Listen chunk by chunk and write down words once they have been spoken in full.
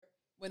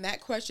when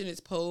that question is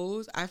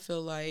posed, I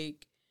feel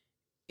like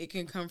it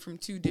can come from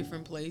two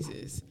different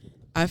places.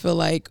 I feel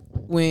like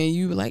when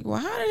you like, well,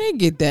 how did they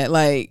get that?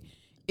 Like,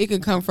 it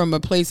could come from a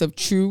place of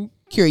true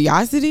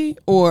curiosity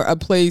or a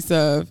place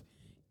of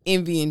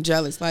envy and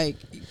jealous, like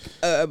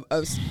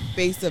a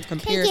space of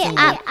comparison.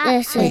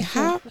 Wait,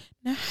 how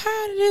did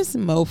this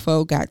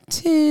mofo got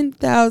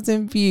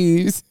 10,000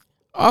 views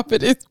off of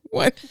this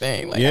one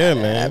thing? Like, yeah,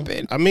 man.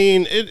 Happened? I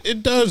mean,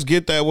 it does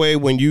get that way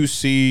when you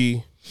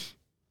see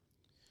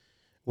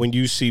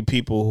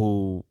people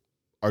who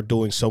are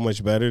doing so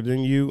much better than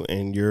you,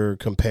 and you're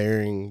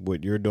comparing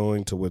what you're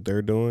doing to what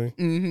they're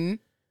doing,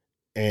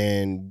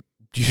 and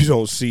you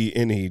don't see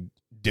any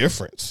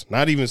difference.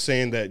 Not even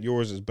saying that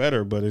yours is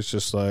better, but it's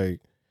just like,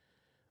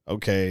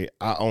 okay,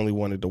 I only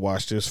wanted to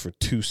watch this for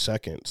 2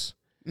 seconds,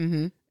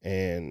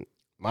 and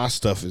my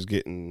stuff is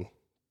getting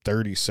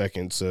 30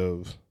 seconds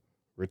of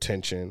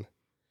retention,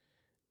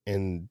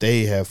 and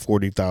they have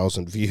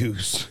 40,000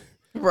 views,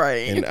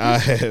 right? And I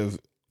have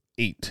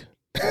 8.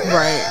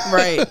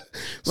 Right.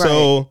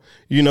 So,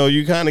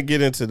 you kind of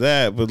get into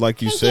that, but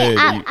like you said,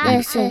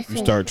 you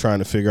start trying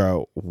to figure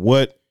out,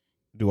 what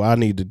do I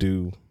need to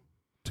do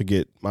to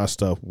get my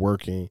stuff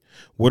working?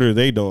 What are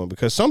they doing?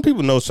 Because some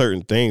people know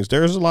certain things.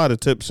 There's a lot of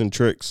tips and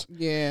tricks.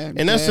 Yeah.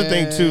 And that's the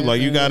thing too. Like,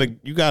 you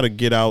gotta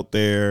get out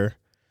there,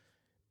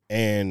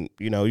 and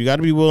you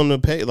gotta be willing to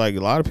pay. Like,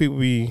 a lot of people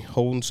be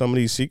holding some of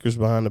these secrets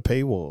behind the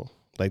paywall.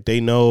 Like, they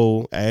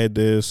know, add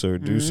this or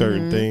do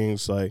certain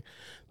things. Like,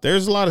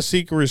 there's a lot of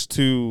secrets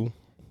to,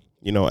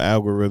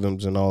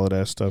 algorithms and all of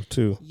that stuff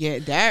too. Yeah,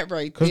 that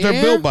right there. Because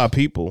they're built by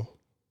people.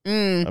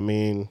 I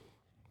mean,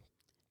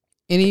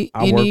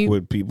 I work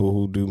with people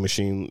who do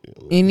machine.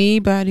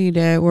 Anybody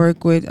that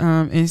work with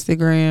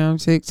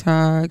Instagram,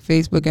 TikTok,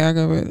 Facebook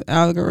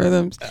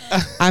algorithms,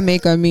 I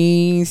make a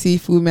mean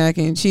seafood mac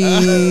and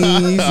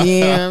cheese,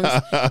 yams.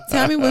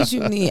 Tell me what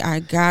you need. I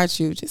got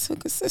you. Just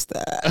hook a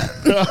sister.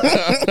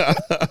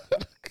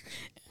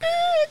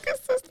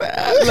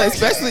 Like,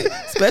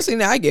 especially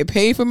now I get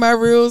paid for my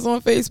reels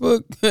on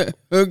Facebook.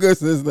 Hook a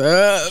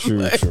sister.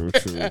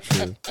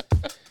 True.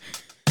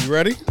 You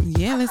ready?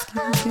 Yeah, let's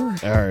get into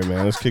it. All right,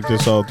 man. Let's kick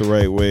this off the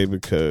right way,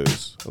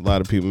 because a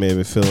lot of people may have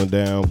been feeling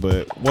down,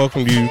 but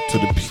welcome you to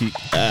the peak.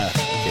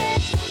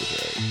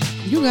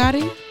 You got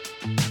it.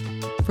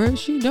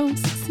 First you don't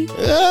succeed.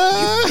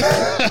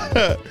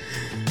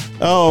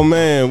 Oh,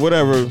 man.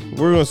 Whatever.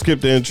 We're going to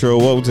skip the intro.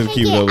 Welcome to the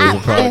Keep It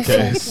Uplifting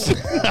podcast.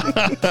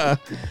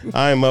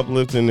 I am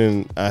uplifting,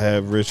 and I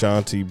have Rich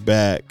Auntie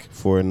back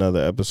for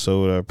another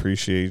episode. I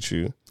appreciate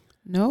you.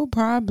 No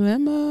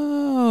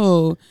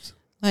problemo.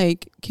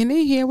 Like, can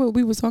they hear what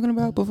we was talking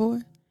about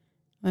before?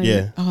 Like,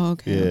 yeah. Oh,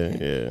 okay.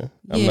 Yeah.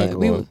 I'm not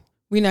going.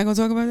 We not gonna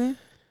talk about that.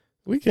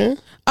 We can.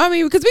 I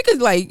mean, because we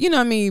could, like,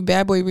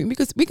 Bad Boy. We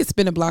could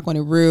spin a block on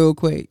it real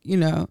quick.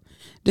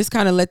 Just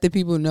kind of let the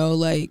people know,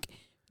 like,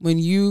 when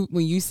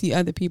you see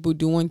other people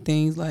doing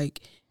things,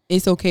 like,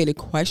 it's okay to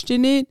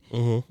question it,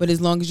 but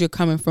as long as you're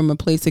coming from a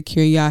place of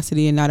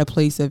curiosity and not a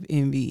place of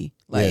envy.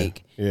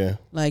 Like,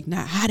 like,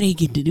 not how they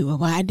get to do it,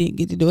 why I didn't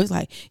get to do it. It's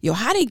like, yo,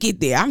 how they get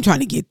there? I'm trying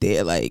to get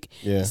there. Like,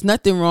 there's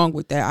nothing wrong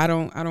with that. I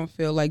don't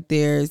feel like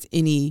there's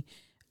any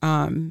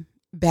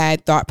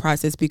bad thought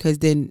process, because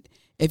then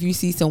if you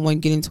see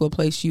someone get into a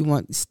place, you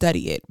want to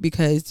study it,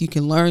 because you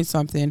can learn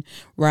something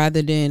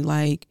rather than,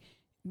 like,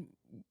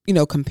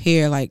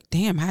 compare, like,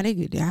 damn, how they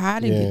get there? How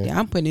they get there?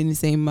 I'm putting in the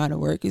same amount of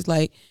work. It's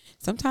like,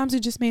 sometimes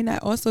it just may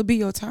not also be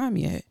your time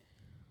yet.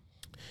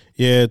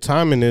 Yeah,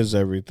 timing is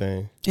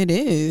everything. It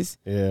is.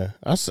 Yeah,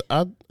 I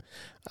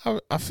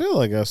feel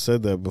like I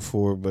said that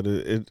before, but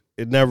it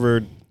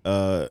never.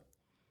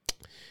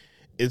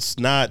 It's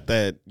not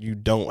that you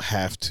don't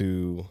have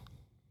to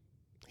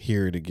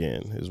hear it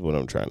again, is what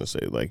I'm trying to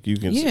say. Like, you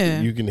can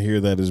hear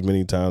that as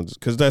many times,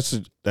 because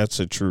that's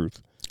a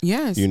truth.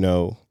 Yes.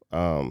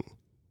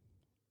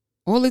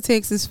 All it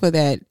takes is for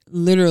that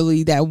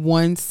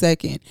 1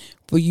 second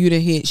for you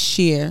to hit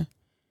share,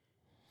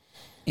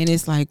 and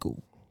it's like,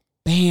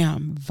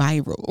 bam,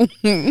 viral.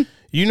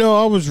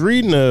 I was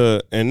reading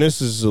and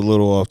this is a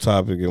little off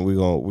topic, and we're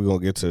gonna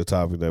get to the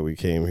topic that we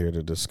came here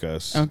to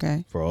discuss.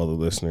 Okay. For all the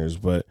listeners,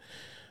 but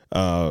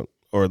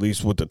or at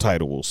least what the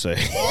title will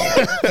say.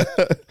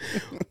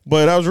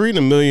 But I was reading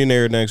A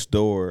Millionaire Next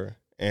Door,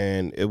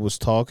 and it was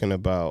talking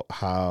about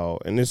how,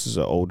 and this is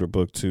an older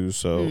book too,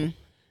 so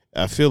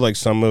I feel like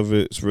some of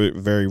it's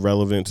very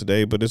relevant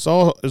today, but it's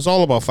all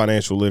about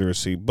financial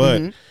literacy.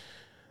 But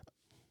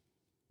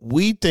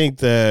we think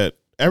that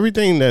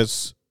everything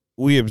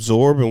we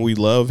absorb and we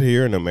love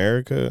here in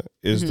America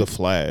is the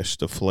flash,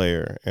 the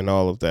flare, and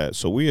all of that.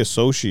 So we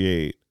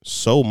associate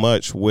so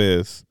much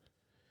with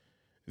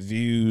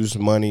views,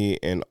 money,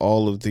 and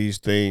all of these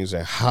things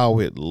and how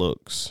it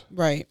looks.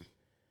 Right.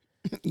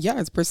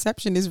 Yes,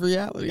 perception is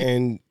reality.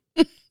 And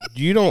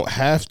you don't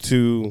have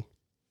to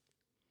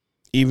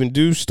even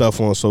do stuff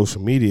on social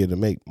media to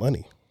make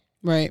money.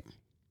 Right.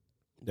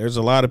 There's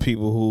a lot of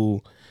people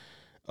who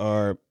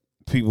are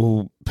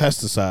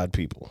pesticide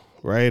people,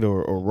 right?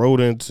 Or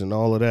rodents and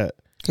all of that.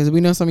 Because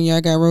we know some of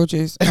y'all got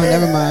roaches. Oh,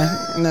 never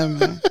mind.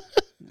 Never mind.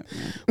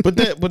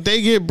 But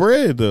they get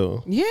bread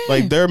though. Yeah.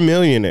 Like they're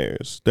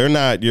millionaires. They're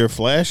not your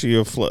flashy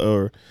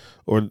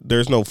or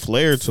there's no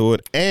flair to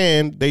it,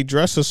 and they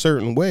dress a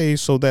certain way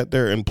so that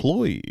their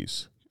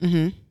employees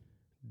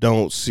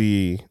don't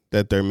see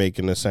that they're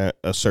making a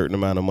certain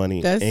amount of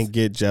money and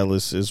get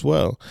jealous as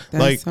well.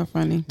 That's like, so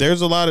funny. There's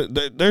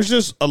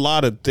just a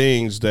lot of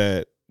things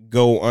that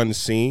go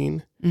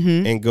unseen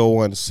and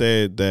go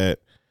unsaid that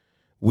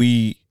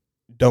we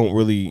don't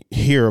really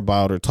hear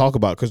about or talk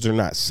about because they're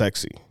not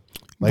sexy.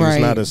 Like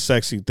It's not a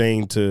sexy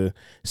thing to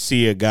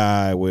see a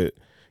guy with,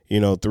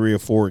 3 or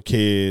 4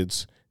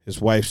 kids. His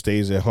wife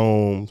stays at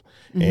home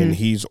and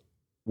he's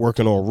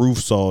working on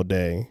roofs all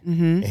day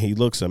and he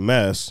looks a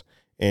mess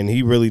and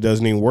he really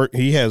doesn't even work.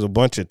 He has a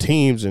bunch of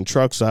teams and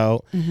trucks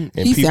out. And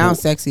he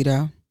sounds sexy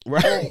though.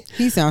 Right.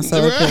 He sounds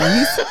so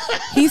appealing.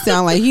 He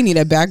sounds like he need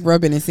a back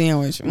rub and a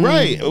sandwich.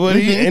 Right. But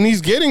and he's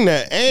getting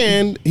that.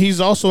 And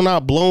he's also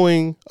not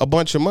blowing a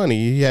bunch of money.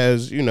 He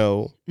has,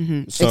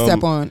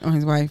 except on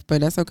his wife,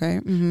 but that's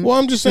okay. Well,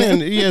 I'm just saying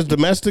he has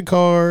domestic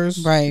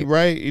cars.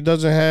 Right. He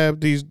doesn't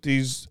have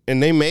these,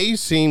 and they may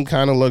seem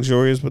kind of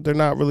luxurious, but they're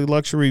not really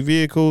luxury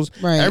vehicles.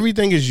 Right.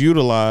 Everything is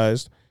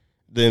utilized.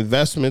 The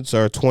investments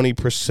are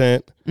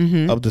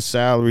 20% of the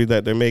salary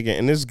that they're making.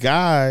 And this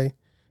guy,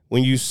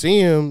 when you see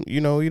him,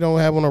 you don't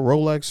have on a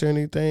Rolex or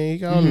anything. He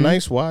got a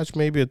nice watch,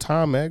 maybe a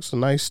Timex, a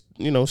nice,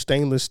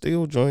 stainless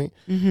steel joint.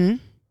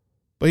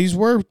 But he's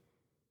worth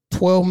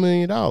 $12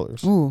 million.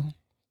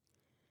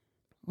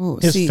 Ooh,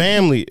 His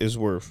family is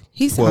worth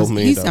 $12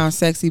 million. He sounds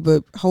sexy,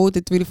 but hold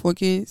the 3 to 4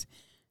 kids.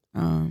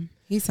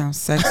 He sounds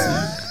sexy.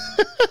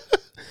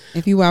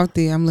 If you out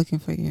there, I'm looking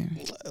for you.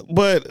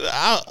 But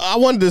I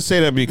wanted to say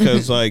that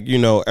because,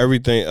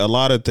 everything, a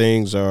lot of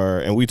things are,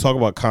 and we talk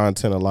about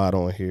content a lot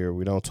on here.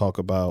 We don't talk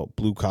about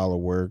blue collar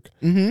work.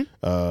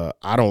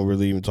 I don't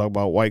really even talk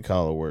about white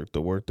collar work,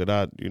 the work that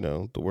I do.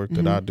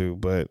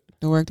 But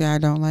the work that I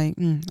don't like,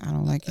 I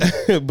don't like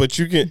it.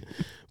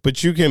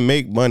 but you can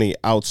make money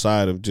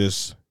outside of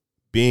just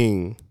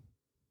being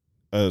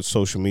a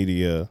social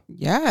media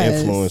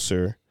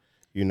influencer.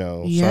 So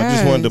I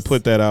just wanted to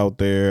put that out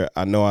there.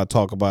 I know I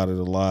talk about it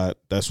a lot.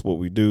 That's what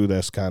we do.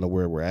 That's kind of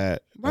where we're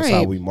at. That's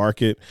how we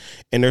market.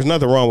 And there's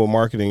nothing wrong with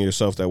marketing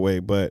yourself that way.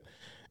 But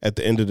at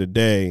the end of the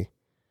day,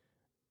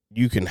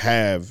 you can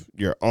have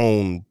your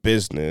own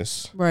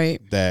business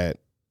that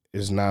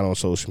is not on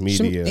social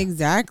media.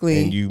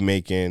 Exactly. And you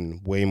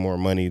making way more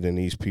money than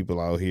these people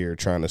out here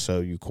trying to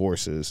sell you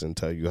courses and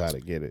tell you how to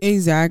get it.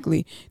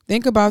 Exactly.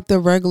 Think about the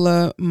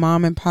regular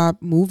mom and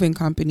pop moving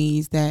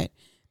companies that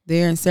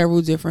they're in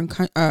several different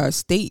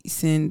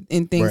states and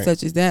things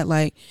such as that.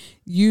 Like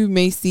you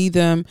may see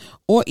them,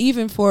 or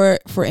even for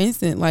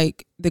instance,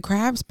 like the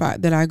crab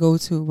spot that I go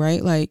to,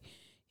 right? Like,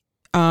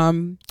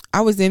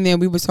 I was in there,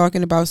 we were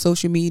talking about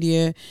social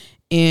media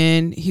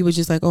and he was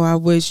just like, oh, I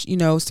wish,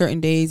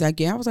 certain days I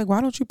was like, why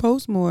don't you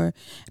post more?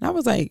 And I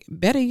was like,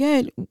 better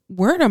yet,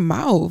 word of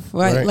mouth.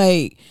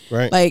 Like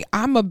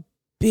I'm a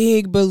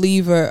big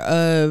believer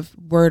of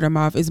word of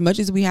mouth. As much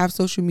as we have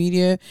social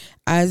media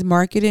as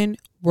marketing,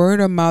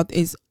 word of mouth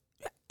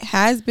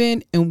has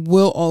been and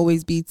will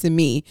always be, to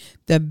me,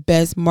 the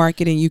best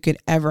marketing you could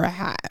ever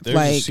have. There's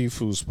a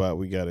seafood spot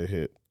we gotta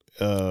hit.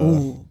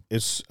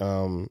 It's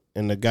and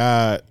the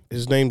guy,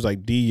 his name's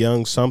like D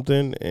Young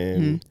something,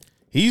 and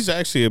he's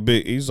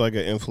actually he's like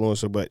an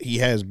influencer, but he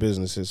has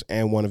businesses,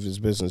 and one of his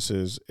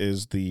businesses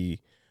is the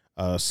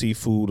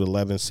Seafood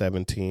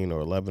 1117 or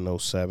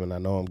 1107. I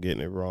know I'm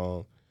getting it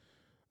wrong,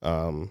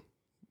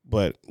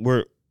 but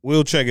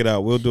we'll check it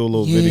out. We'll do a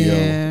little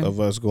video of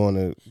us going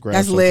to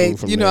grab some food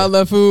from there. I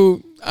love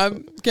food.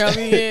 Count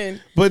me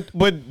in.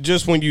 But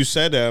just when you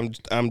said that,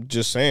 I'm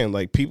just saying,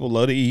 like, people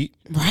love to eat.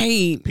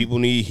 Right. People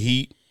need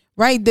heat.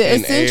 Right. The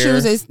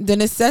essentials, is the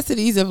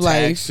necessities of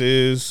life.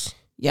 Taxes.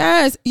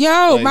 Yes.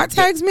 Yo, my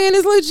tax man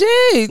is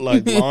legit.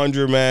 Like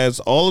laundromats.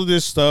 All of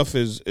this stuff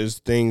is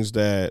things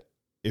that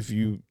if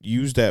you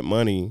use that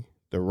money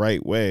the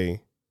right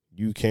way,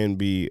 you can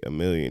be a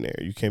millionaire.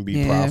 You can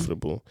be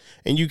profitable.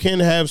 And you can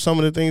have some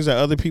of the things that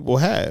other people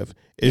have.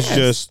 It's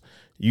just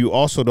you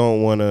also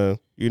don't want to,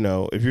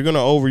 if you're going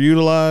to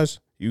overutilize,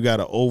 you got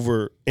to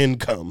over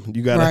income.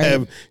 You got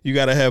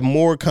to have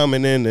more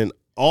coming in than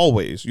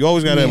always. You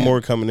always got to have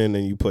more coming in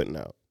than you putting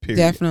out. Period.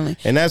 Definitely.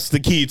 And that's the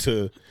key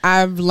to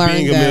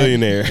being a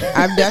millionaire.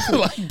 I've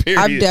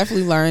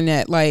definitely learned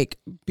that, like,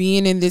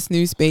 being in this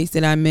new space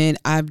that I'm in,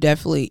 I've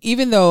definitely,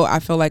 even though I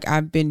feel like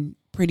I've been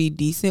pretty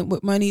decent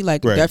with money,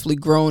 like definitely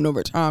grown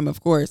over time, of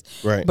course.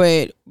 Right.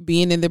 But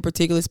being in the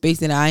particular space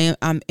that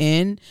I'm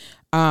in,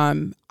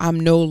 I'm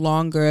no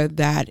longer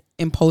that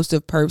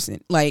impulsive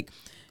person. Like,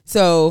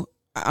 so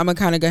I'm gonna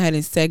kind of go ahead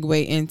and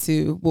segue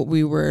into what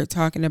we were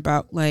talking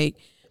about, like,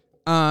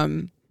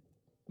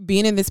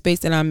 being in the space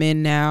that I'm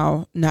in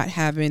now, not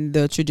having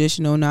the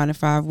traditional 9 to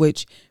 5,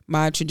 which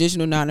my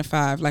traditional 9 to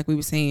 5, like we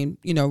were saying,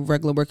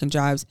 regular working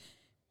jobs,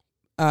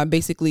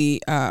 basically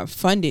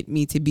funded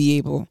me to be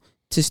able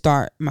to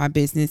start my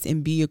business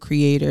and be a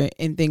creator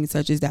and things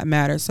such as that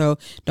matter. So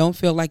don't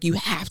feel like you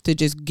have to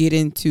just get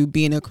into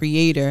being a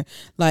creator.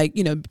 Like,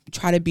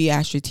 try to be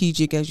as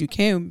strategic as you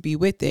can be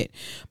with it.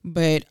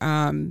 But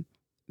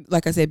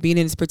like I said, being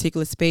in this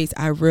particular space,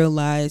 I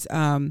realize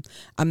I'm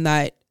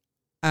not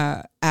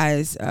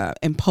as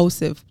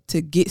impulsive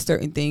to get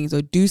certain things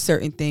or do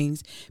certain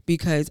things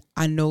because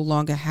I no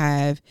longer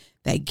have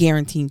that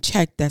guaranteed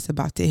check that's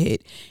about to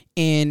hit.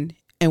 And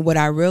what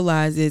I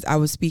realized is I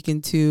was speaking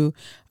to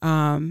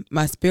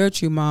my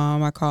spiritual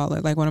mom, I call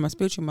it, like one of my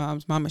spiritual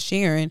moms, Mama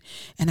Sharon.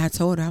 And I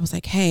told her, I was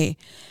like, hey,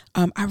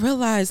 I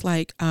realized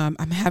like I'm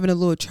having a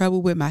little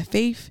trouble with my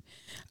faith.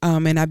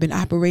 And I've been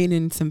operating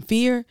in some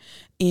fear.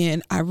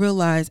 And I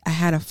realized I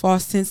had a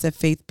false sense of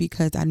faith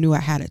because I knew I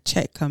had a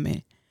check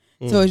coming.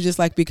 So it's just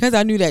like, because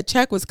I knew that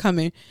check was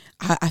coming,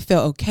 I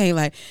felt okay.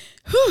 Like,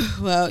 whew,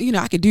 well,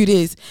 I could do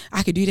this.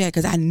 I could do that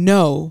because I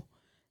know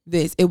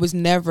this. It was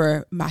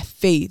never my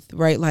faith,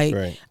 right?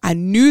 Like I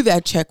knew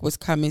that check was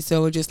coming.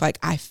 So it just like,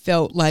 I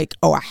felt like,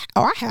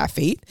 I have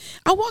faith.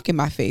 I walk in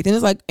my faith. And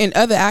it's like in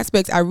other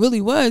aspects, I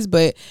really was.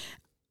 But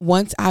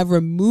once I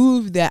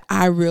removed that,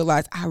 I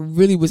realized I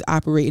really was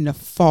operating a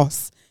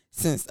false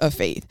sense of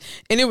faith.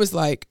 And it was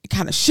like, it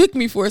kind of shook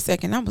me for a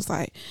second. I was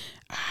like,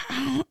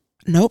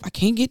 nope, I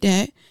can't get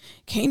that.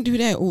 Can't do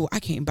that. Oh, I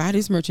can't buy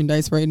this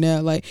merchandise right now.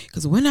 Like,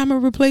 because when I'm going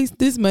to replace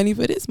this money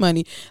for this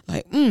money,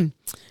 like,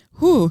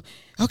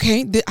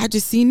 okay, I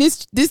just seen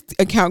this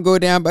account go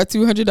down by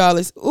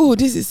 $200. Oh,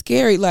 this is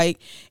scary. Like,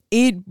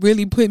 it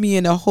really put me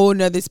in a whole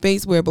nother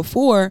space where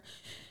before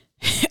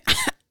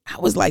I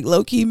was like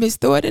low key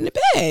throw it in the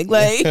bag.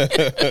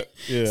 Like,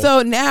 yeah.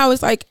 So now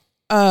it's like,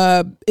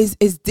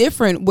 it's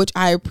different, which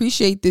I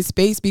appreciate this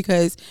space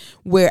because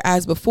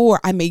whereas before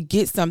I may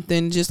get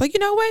something just like, you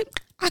know what,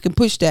 I can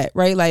push that,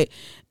 right? Like,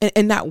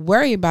 and not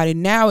worry about it.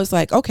 Now it's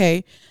like,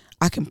 okay,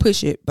 I can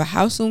push it, but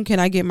how soon can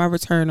I get my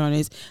return on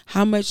this?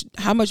 How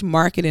much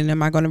marketing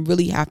am I going to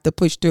really have to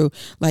push through?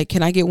 Like,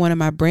 can I get one of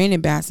my brand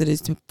ambassadors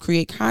to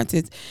create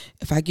content?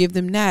 If I give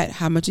them that,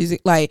 how much is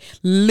it? Like,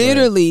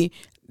 literally,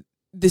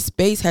 the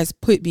space has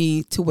put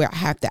me to where I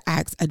have to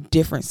ask a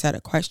different set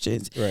of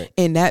questions. Right.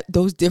 And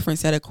those different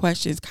set of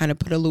questions kind of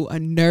put a little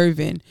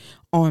unnerving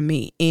on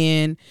me.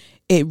 And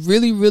it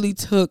really, really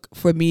took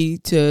for me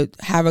to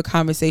have a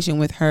conversation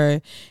with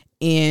her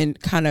and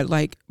kind of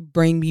like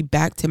bring me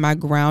back to my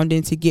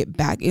grounding to get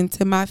back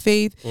into my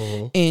faith.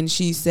 Mm-hmm. And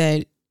she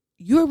said,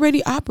 you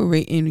already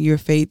operate in your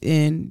faith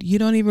and you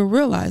don't even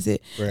realize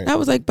it. Right. And I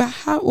was like, but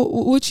how,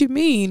 what you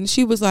mean?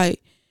 She was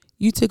like,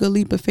 you took a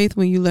leap of faith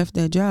when you left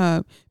that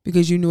job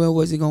because you knew it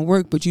wasn't going to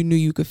work, but you knew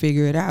you could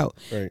figure it out.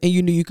 Right. And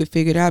you knew you could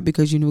figure it out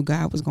because you knew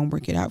God was going to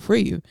work it out for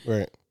you.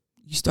 Right.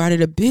 You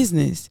started a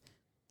business.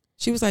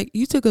 She was like,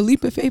 you took a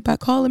leap of faith by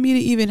calling me to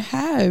even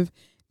have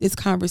this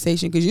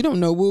conversation because you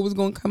don't know what was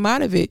going to come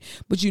out of it,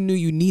 but you knew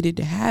you needed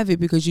to have it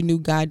because you knew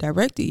God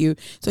directed you.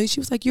 So she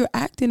was like, you're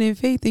acting in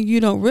faith and you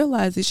don't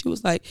realize it. She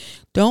was like,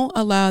 don't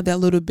allow that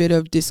little bit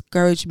of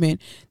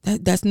discouragement.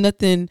 That's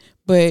nothing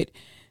but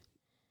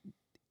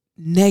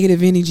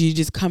negative energy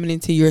just coming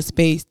into your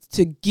space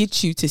to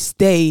get you to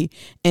stay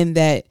in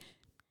that,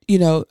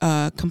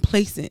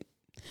 complacent,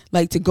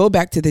 like to go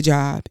back to the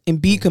job and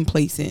be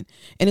complacent.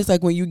 And it's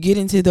like when you get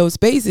into those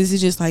spaces,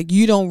 it's just like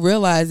you don't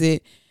realize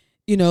it.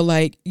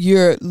 Like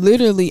you're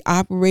literally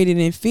operating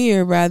in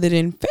fear rather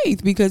than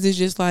faith because it's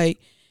just like,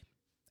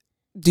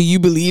 do you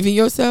believe in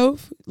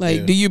yourself?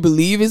 Like, do you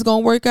believe it's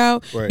going to work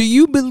out? Right. Do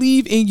you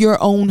believe in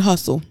your own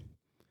hustle?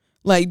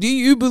 Like, do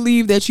you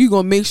believe that you're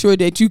going to make sure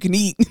that you can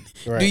eat?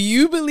 Right. Do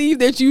you believe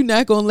that you're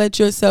not going to let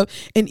yourself,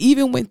 and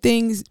even when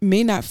things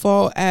may not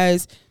fall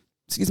as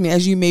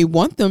you may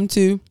want them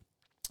to,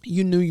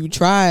 you knew you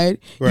tried,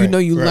 right.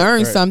 You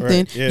learned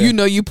something, right.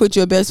 Yeah. You put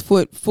your best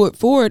foot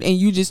forward and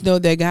you just know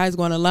that God's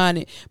going to line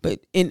it. But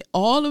in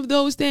all of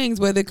those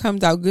things, whether it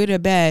comes out good or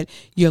bad,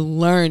 you're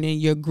learning,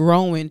 you're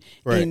growing,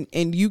 right.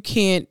 and you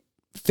can't,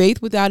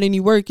 faith without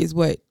any work is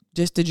what?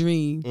 Just a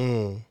dream.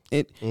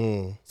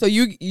 So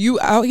you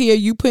out here,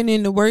 you putting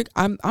in the work.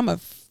 I'm a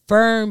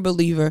firm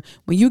believer.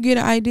 When you get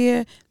an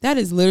idea, that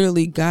is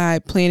literally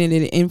God planning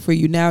it in for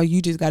you. Now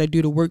you just got to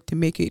do the work to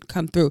make it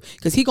come through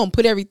because he gonna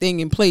put everything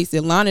in place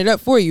and line it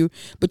up for you.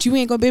 But you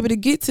ain't gonna be able to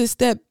get to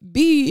step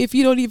B if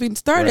you don't even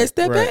start at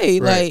step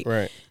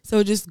A.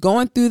 So just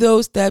going through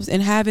those steps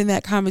and having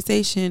that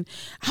conversation,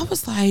 I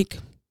was like,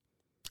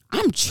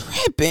 I'm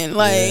tripping.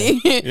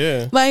 Like,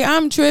 like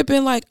I'm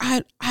tripping. Like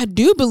I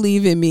do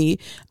believe in me.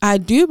 I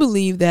do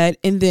believe that.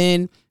 And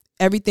then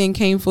everything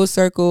came full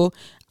circle.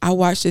 I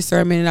watched the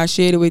sermon and I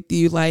shared it with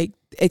you, like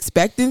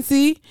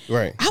expectancy.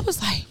 Right. I was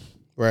like,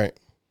 right.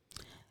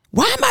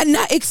 Why am I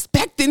not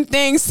expecting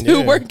things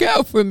to work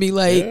out for me?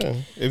 Like,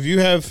 if you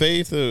have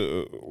faith,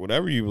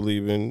 whatever you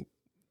believe in,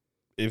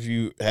 if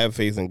you have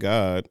faith in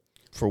God,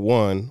 for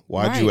one,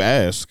 why'd you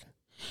ask?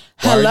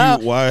 Hello,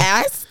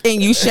 ask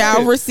and you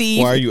shall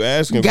receive. Why are you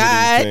asking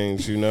God for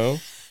these things,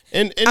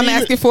 And I'm even,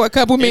 asking for a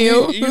couple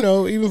meals.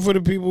 Even for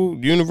the people,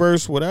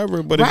 universe,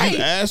 whatever. But Right. if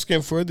you're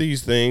asking for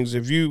these things,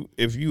 if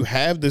you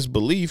have this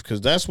belief,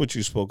 because that's what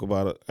you spoke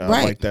about, I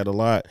Right. like that a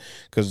lot,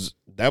 because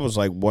that was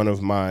like one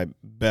of my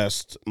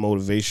best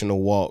motivational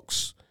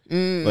walks.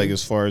 Like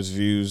as far as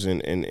views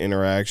and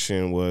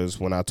interaction was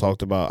when I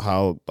talked about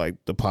how like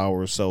the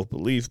power of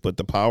self-belief, but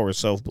the power of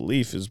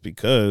self-belief is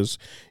because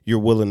you're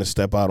willing to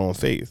step out on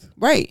faith.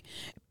 Right.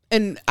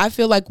 And I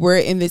feel like we're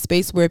in this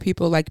space where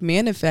people like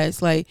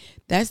manifest, like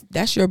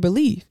that's your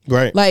belief.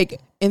 Right. Like,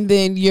 and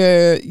then you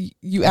I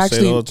actually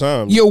say it all the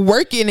time. you're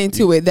working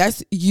into it.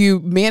 That's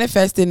you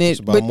manifesting it. It's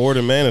about more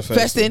than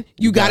manifesting.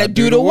 You got to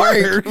do the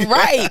work.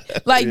 Right.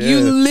 Like you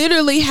Yeah.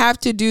 literally have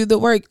to do the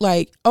work.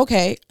 Like,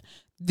 okay,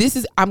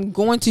 I'm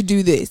going to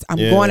do this. I'm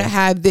going to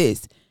have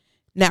this.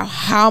 Now,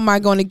 how am I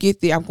going to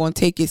get there? I'm going to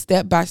take it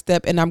step by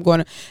step, and I'm going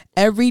to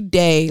every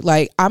day.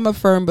 Like, I'm a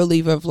firm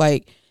believer of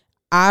like,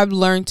 I've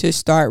learned to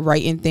start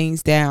writing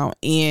things down,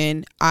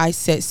 and I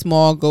set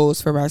small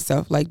goals for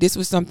myself. Like, this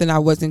was something I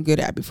wasn't good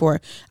at before.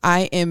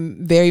 I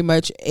am very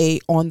much a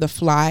on the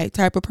fly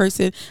type of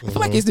person. I feel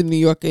like it's the New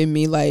Yorker in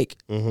me. Like,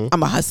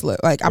 I'm a hustler.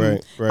 Like,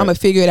 I'm gonna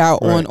figure it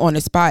out on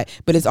the spot.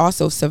 But it's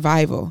also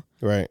survival.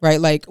 Right.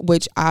 Like,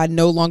 which I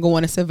no longer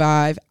want to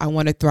survive. I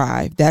want to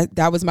thrive.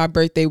 That was my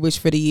birthday wish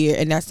for the year,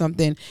 and that's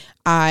something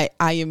I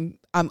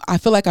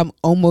feel like I'm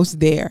almost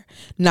there.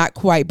 Not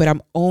quite, but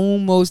I'm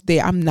almost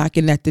there. I'm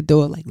knocking at the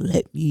door, like,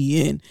 let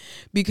me in.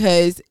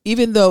 Because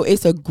even though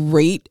it's a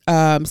great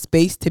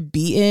space to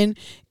be in,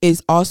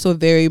 it's also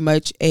very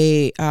much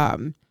a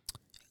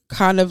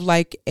kind of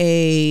like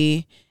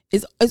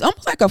it's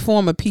almost like a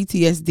form of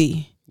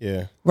PTSD.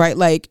 Yeah. Right.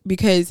 Like,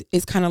 because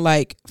it's kind of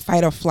like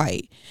fight or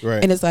flight.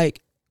 Right. And it's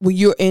like when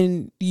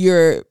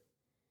you're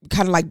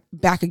kind of like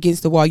back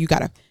against the wall, you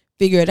got to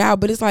figure it out.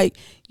 But it's like,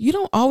 you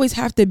don't always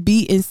have to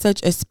be in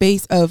such a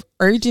space of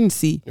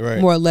urgency,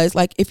 more or less.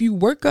 Like, if you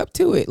work up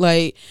to it,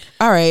 like,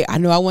 all right, I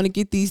know I want to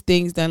get these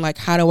things done. Like,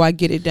 how do I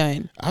get it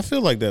done? I feel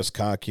like that's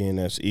cocky and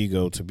that's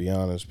ego, to be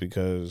honest,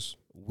 because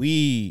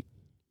we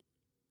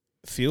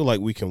feel like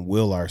we can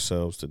will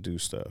ourselves to do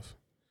stuff.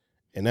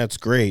 And that's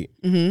great.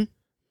 Mm-hmm.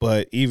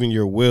 But even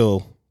your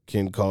will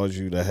can cause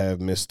you to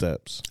have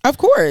missteps. Of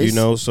course.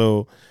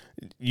 So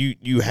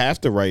you have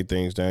to write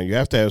things down. You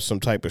have to have some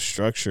type of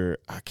structure.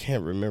 I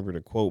can't remember the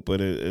quote, but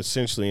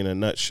essentially in a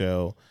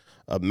nutshell,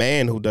 a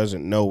man who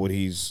doesn't have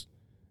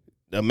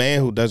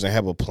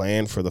a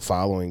plan for the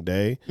following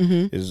day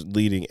is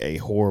leading a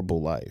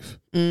horrible life.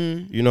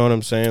 You know what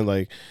I'm saying?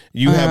 Like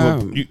you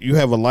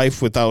have a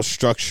life without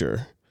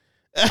structure.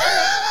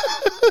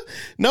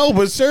 No,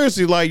 but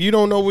seriously, like you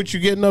don't know what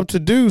you're getting up to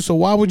do, so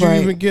why would you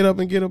even get up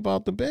and get up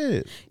out the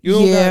bed? You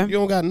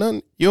don't got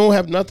nothing. You don't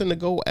have nothing to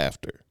go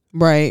after.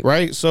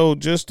 Right. So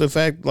just the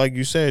fact, like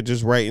you said,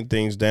 just writing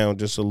things down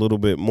just a little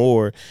bit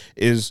more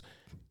is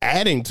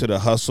adding to the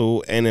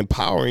hustle and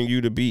empowering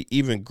you to be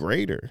even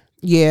greater.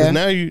 Yeah. 'Cause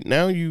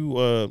now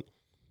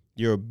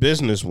you're a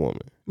businesswoman.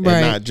 Right.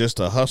 And not just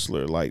a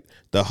hustler. Like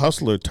the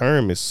hustler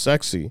term is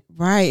sexy.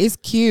 Right. It's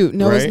cute.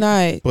 No, it's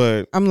not.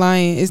 But I'm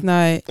lying. It's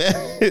not.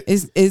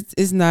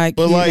 it's not.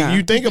 But cute like now.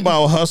 you think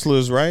about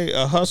hustlers, right?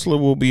 A hustler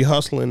will be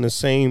hustling the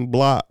same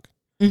block.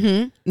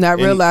 Not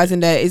realizing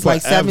that it's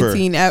like forever.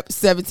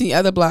 17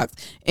 other blocks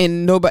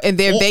and nobody, and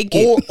they're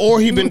vacant. Or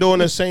he been doing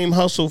the same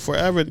hustle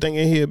forever,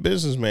 thinking he a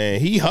businessman.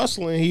 He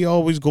hustling. He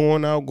always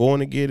going out, going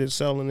to get it,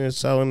 selling this,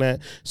 selling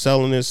that,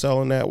 selling this,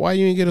 selling that. Why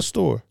you ain't get a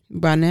store?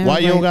 By now, why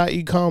you don't got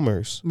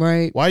e-commerce?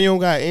 Right. Why you don't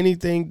got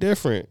anything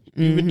different?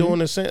 You been doing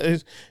the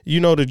same.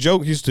 The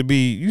joke used to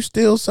be, you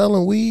still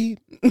selling weed?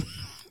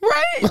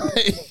 Right.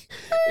 Like,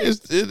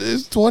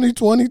 it's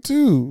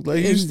 2022.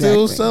 Like you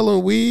still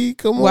selling weed?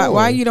 Come on.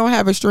 Why you don't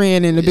have a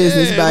strand in the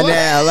business by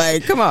now?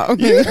 Like, come on.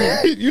 You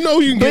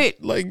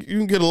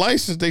can get a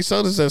license. They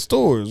sell this at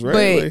stores, right?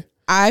 But like,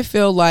 I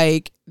feel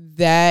like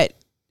that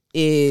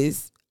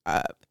is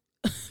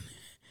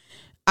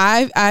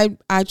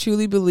I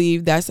truly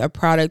believe that's a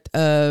product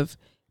of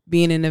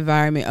being in an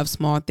environment of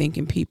small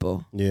thinking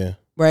people. Yeah.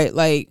 Right?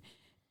 Like,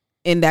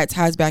 and that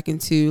ties back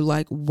into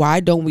like, why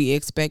don't we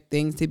expect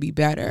things to be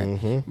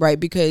better? Right?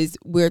 Because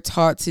we're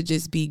taught to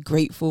just be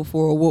grateful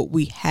for what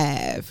we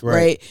have.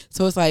 Right?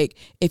 So it's like,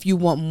 if you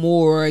want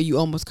more, you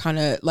almost kind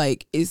of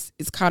like, it's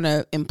kind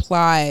of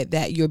implied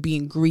that you're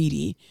being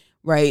greedy.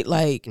 Right?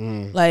 Like,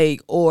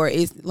 or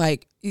it's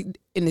like, in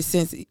a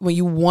sense, when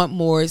you want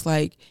more, it's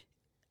like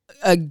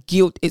a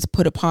guilt is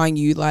put upon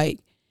you. Like,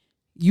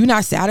 you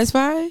not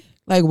satisfied?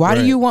 Like, why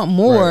do you want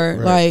more?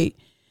 Like,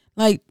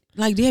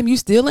 damn, you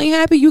still ain't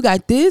happy? You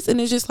got this? And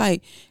it's just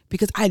like,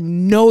 because I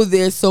know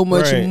there's so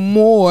much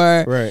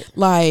more. Right.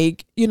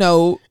 Like,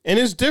 And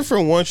it's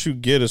different once you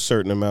get a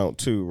certain amount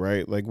too,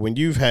 right? Like when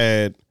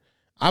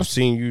I've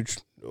seen you,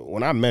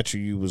 when I met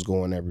you was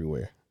going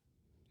everywhere.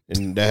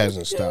 And that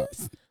hasn't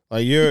stopped.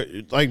 Like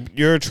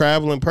you're a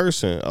traveling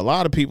person. A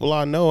lot of people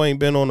I know ain't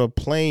been on a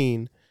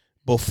plane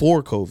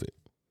before COVID.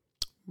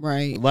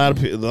 Right. A lot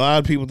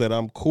of people that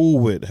I'm cool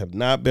with have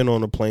not been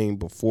on a plane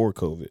before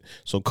COVID.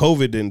 So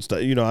COVID didn't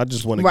start. You know, I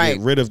just want to get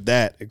rid of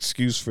that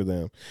excuse for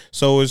them.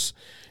 So it's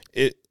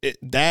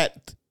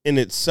that in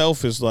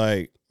itself is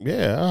like,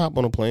 yeah, I'll hop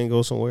on a plane,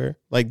 go somewhere.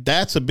 Like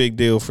that's a big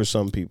deal for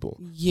some people.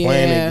 Yeah.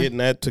 Planning, getting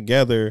that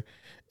together.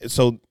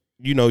 So,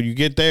 you know, you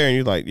get there and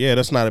you're like, yeah,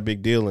 that's not a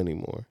big deal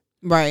anymore.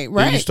 Right.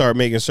 Then you start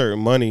making certain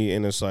money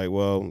and it's like,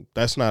 well,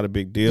 that's not a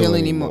big deal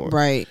anymore.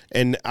 Right.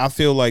 And I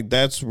feel like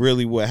that's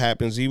really what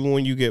happens even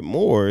when you get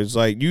more. It's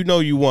like, you know,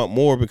 you want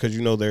more because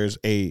you know there's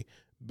a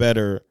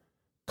better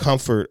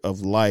comfort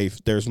of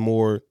life. There's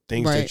more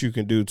things that you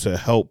can do to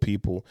help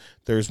people.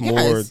 There's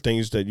more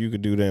things that you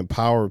can do to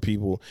empower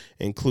people,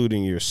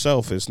 including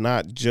yourself. It's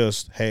not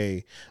just,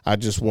 hey, I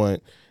just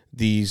want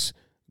these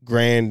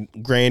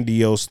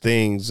grandiose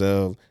things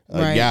of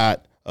a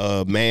yacht,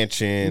 a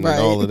mansion, and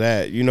all of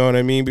that. You know what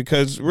I mean?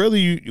 Because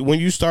really, when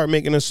you start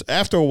making this,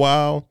 after a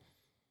while,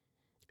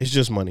 it's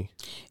just money.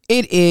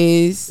 It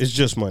is. It's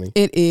just money.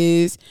 It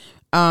is.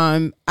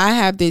 I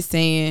have this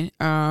saying,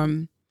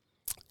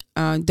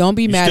 don't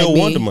be mad at me. You still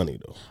want the money,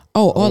 though.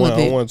 Oh, all of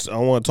it. I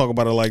want to talk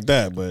about it like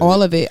that, but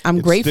all of it.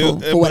 I'm grateful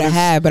for what I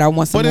have, but I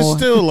want some more. But it's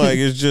still like,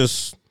 it's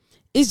just.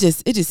 It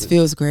just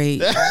feels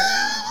great.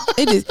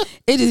 It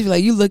just be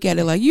like, you look at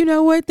it like, you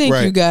know what?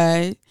 Thank you,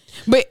 God.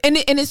 But and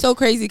it's so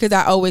crazy because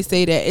I always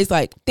say that. It's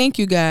like, thank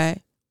you,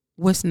 God.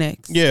 What's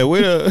next? Yeah,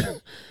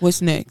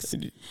 what's next?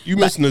 You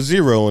missing a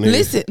zero on it.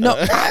 Listen, no,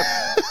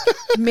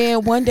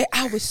 man. One day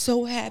I was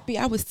so happy.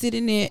 I was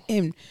sitting there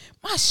in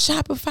my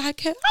Shopify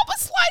account. I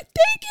was like,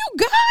 thank you,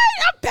 God.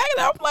 I'm packing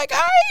up. I'm like, all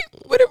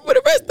right, what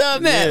the rest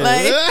of that? Yeah.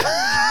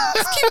 Like,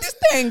 let's keep this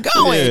thing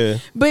going. Yeah.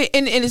 But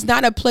and it's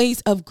not a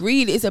place of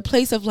greed. It's a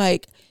place of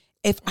like,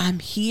 if I'm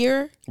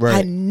here,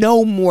 I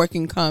know more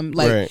can come.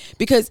 Like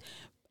because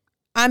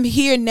I'm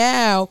here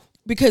now.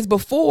 Because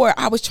before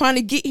I was trying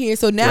to get here,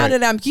 so now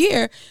that I'm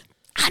here,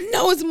 I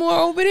know it's more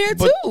over there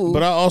too.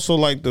 But I also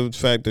like the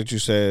fact that you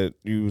said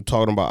you were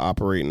talking about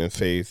operating in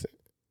faith,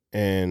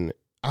 and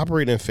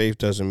operating in faith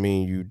doesn't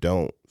mean you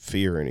don't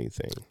fear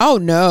anything. Oh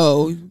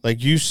no,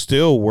 like you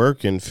still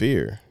work in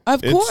fear.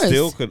 Of course, it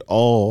still could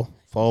all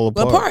fall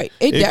apart.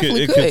 It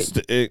definitely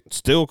could. It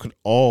still could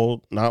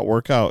all not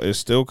work out. It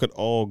still could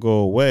all go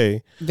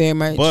away. Very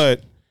much.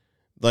 But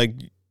like.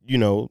 You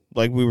know,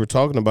 like we were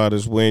talking about,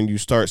 is when you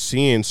start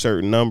seeing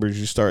certain numbers,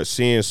 you start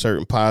seeing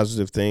certain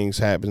positive things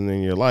happening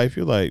in your life.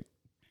 You're like,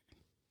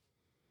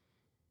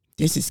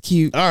 this is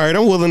cute. All right,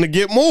 I'm willing to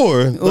get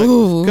more.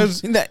 Ooh.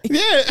 Because, like,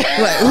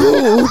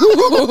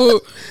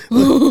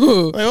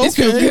 ooh. Like, okay, this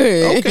feels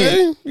good.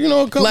 Okay. You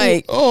know,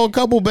 a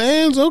couple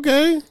bands.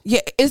 Okay. Yeah,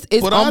 it's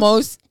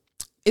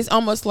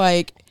almost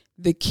like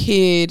the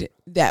kid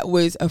that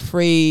was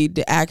afraid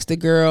to ask the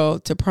girl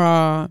to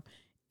prom.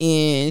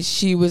 And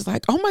she was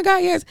like, "Oh my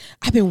God, yes,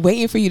 I've been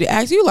waiting for you to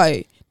ask." You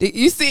like,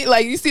 you see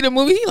the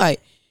movie? He like,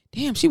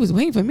 damn, she was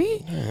waiting for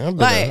me.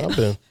 Man,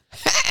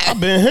 I've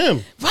been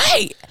him.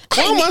 Right?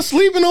 Why am I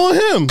sleeping on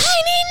him?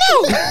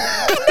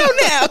 I know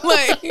now.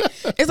 Like,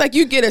 it's like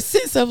you get a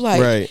sense of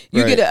like,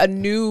 get a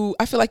new.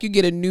 I feel like you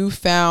get a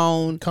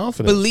newfound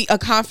confidence,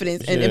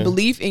 confidence and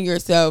belief in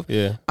yourself.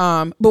 Yeah.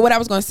 But what I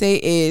was gonna say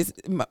is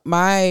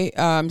my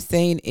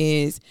saying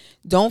is,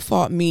 don't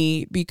fault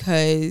me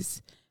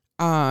because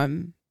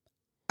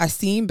I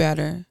seen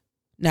better.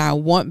 Now I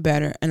want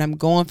better and I'm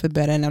going for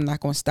better and I'm not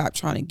going to stop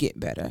trying to get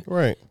better.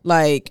 Right.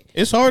 Like,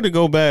 it's hard to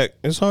go back.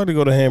 It's hard to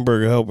go to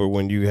Hamburger Helper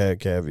when you had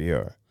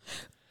caviar.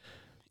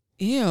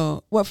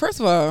 Ew. Well, first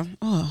of all,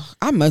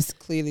 I must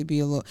clearly be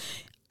a little,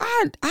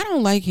 I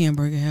don't like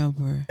Hamburger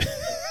Helper.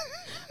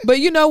 But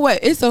you know what?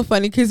 It's so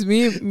funny because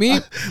me.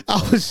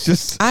 I was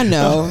just. I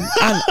know.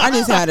 I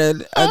just had a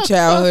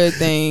childhood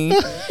thing.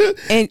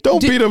 And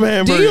don't beat them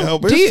Hamburger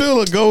Helper. It's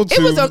still a go-to.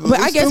 It was, but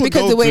I guess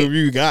because the way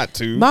you got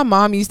to. My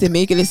mom used to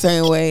make it a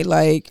certain way.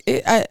 Like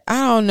I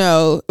don't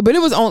know, but it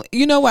was only.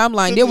 You know what? I'm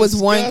lying. There was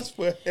one.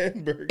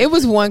 It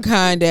was one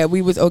kind that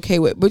we was okay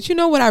with. But you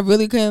know what? I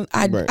really couldn't.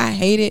 I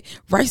hated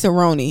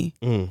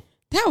Rice-A-Roni.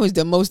 That was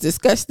the most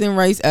disgusting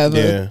rice ever.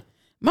 Yeah.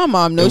 My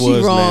mom knows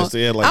she's wrong.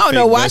 Nasty. It had like I don't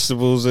know why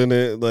vegetables in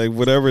it. Like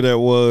whatever that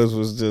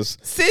was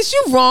just. Sis,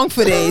 you wrong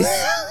for this.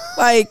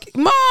 Like,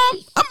 Mom,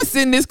 I'm gonna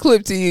send this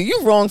clip to you.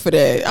 You wrong for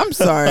that. I'm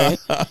sorry,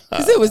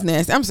 because it was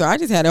nasty. I'm sorry. I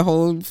just had a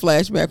whole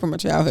flashback from my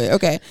childhood.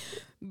 Okay,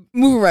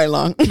 moving right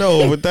along.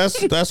 No, but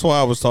that's why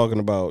I was talking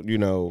about. You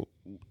know,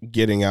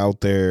 getting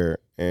out there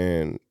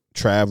and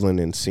traveling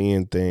and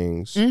seeing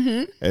things,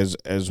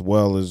 as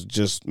well as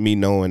just me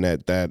knowing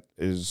that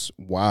is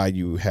why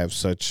you have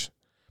such.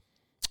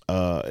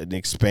 An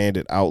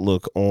expanded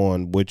outlook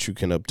on what you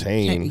can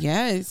obtain.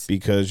 Yes.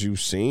 Because you've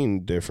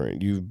seen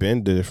different. You've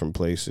been to different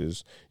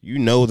places. You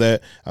know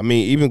that. I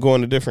mean, even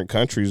going to different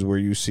countries where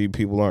you see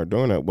people aren't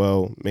doing that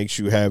well makes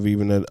you have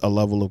even a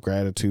level of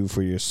gratitude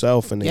for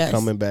yourself. And then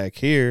coming back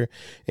here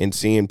and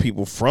seeing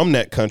people from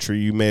that country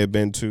you may have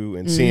been to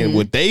and seeing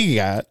what they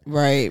got.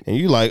 Right. And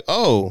you like,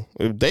 oh,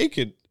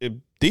 if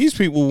these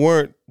people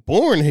weren't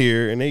born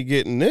here and they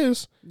getting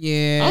this.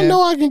 Yeah. I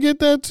know I can get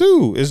that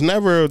too. It's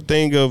never a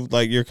thing of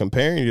like you're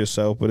comparing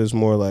yourself, but it's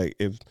more like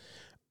if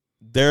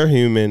they're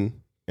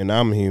human and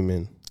I'm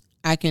human,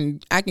 I can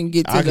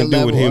get to I the can do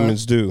level what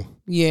humans do.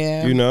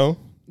 Yeah. You know?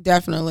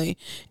 Definitely.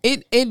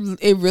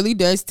 It really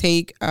does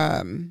take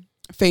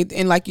faith,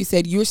 and like you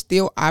said, you're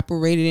still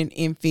operating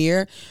in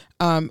fear.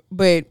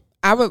 But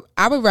I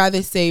would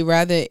rather say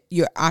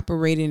you're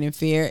operating in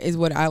fear is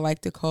what I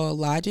like to call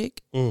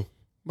logic.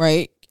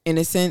 Right? In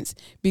a sense,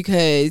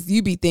 because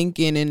you be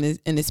thinking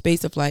in the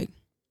space of like,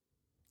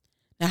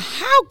 now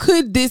how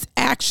could this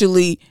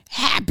actually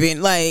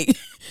happen?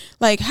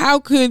 Like how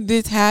could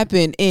this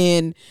happen?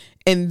 And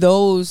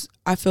those,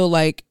 I feel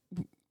like,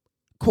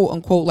 quote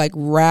unquote, like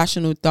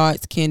rational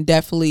thoughts can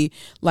definitely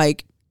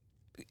like,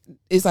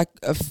 it's like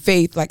a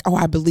faith, like, oh,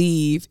 I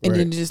believe. And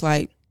then just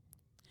like,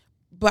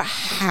 but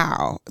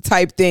how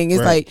type thing.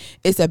 It's like,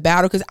 it's a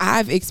battle. Cause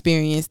I've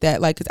experienced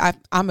that. Like, cause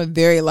I'm a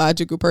very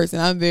logical person.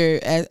 I'm very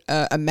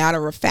a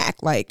matter of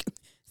fact, like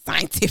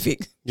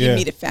scientific, give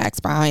me the facts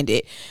behind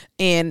it.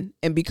 And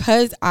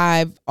because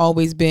I've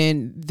always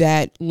been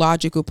that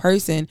logical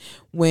person,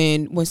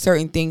 when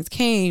certain things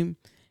came,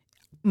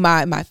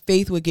 my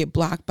faith would get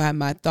blocked by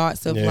my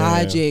thoughts of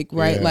logic,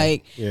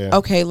 right?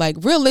 Okay, like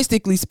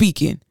realistically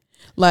speaking,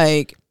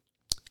 like,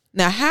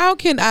 now how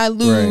can I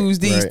lose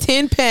these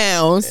 10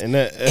 pounds in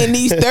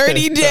these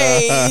 30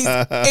 days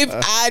if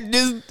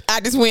I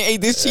just went and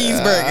ate this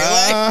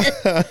cheeseburger?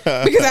 Like,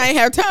 because I ain't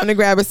have time to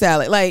grab a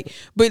salad. Like,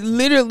 but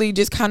literally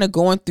just kind of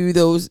going through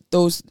those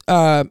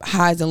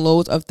highs and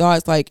lows of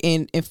thoughts, like,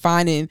 and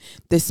finding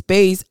the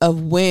space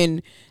of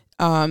when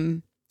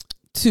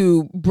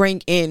to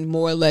bring in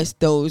more or less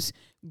those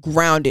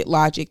grounded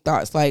logic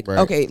thoughts. Like,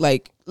 okay,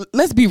 like,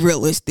 let's be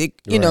realistic.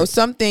 You know,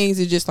 some things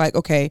are just like,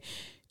 okay,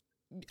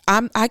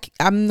 I'm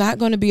not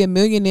going to be a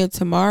millionaire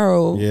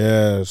tomorrow.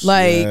 Yes.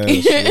 Like,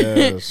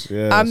 yes.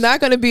 I'm not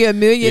going to be a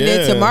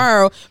millionaire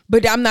tomorrow,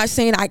 but I'm not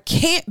saying I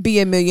can't be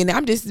a millionaire.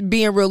 I'm just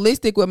being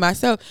realistic with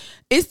myself.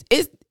 It's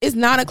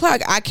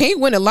 9:00. I can't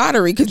win a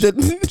lottery because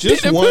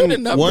just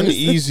one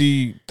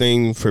easy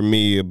thing for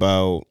me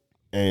about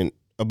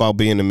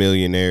being a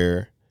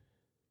millionaire,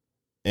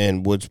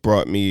 and what's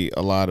brought me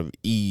a lot of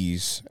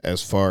ease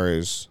as far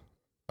as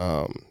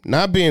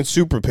not being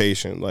super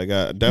patient. Like,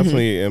 I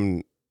definitely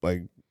am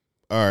like,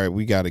 all right,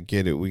 we got to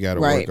get it. We got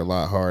to work a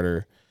lot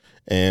harder.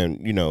 And,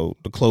 you know,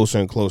 the closer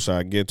and closer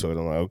I get to it,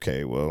 I'm like,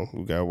 okay, well,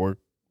 we got to work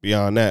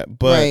beyond that.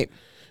 But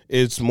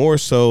it's more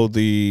so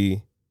the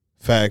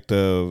fact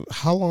of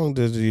how long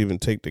does it even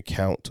take to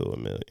count to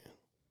 1 million?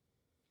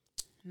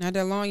 Not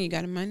that long. You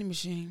got a money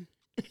machine.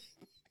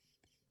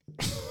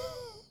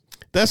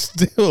 That's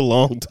still a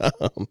long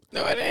time.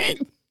 No, it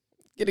ain't.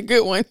 Get a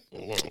good one.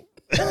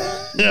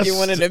 Get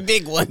one of the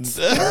big ones.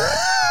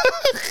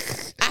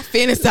 I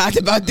fantasized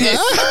about this,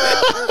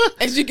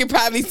 as you can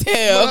probably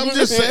tell. But I'm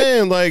just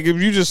saying, like, if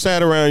you just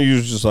sat around, you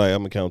was just like, I'm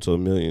gonna count to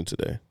 1 million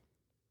today.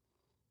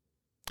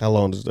 How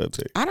long does that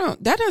take?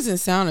 That doesn't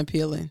sound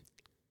appealing.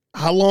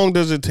 How long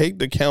does it take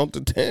to count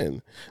to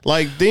 10?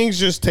 Like, things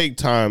just take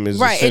time. Is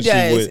right. It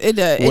does. It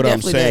does. What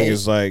I'm saying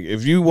is, like,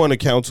 if you want to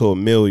count to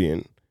 1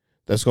 million,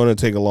 that's going to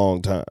take a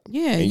long time.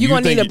 Yeah, you're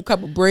going to need a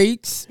couple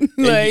breaks.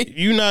 Like,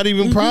 you're not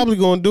even probably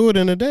going to do it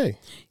in a day.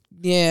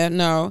 Yeah,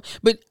 no.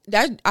 But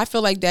that, I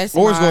feel like that's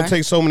Or it's going to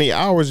take so many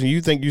hours, and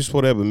you think you're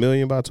supposed to have 1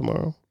 million by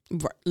tomorrow?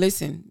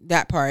 Listen,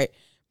 that part.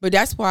 But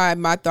that's why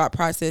my thought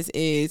process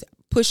is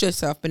push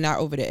yourself, but not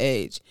over the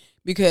edge.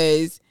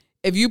 Because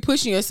if you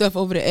pushing yourself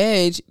over the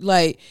edge,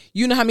 like,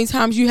 you know how many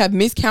times you have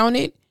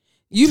miscounted?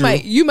 You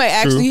might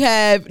actually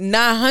have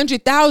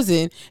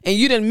 900,000 and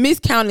you done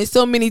miscounted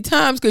so many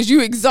times because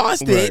you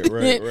exhausted.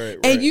 Right.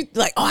 And you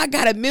like, oh, I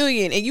got 1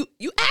 million, and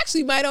you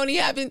actually might only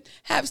have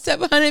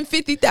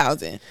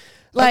 750,000.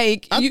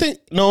 Like, I think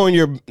knowing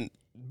your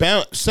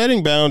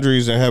setting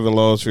boundaries and having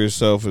laws for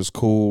yourself is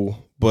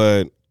cool,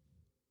 but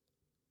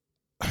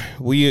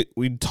we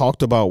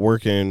talked about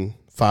working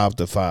 5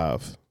 to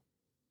 5,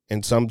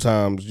 and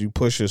sometimes you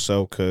push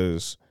yourself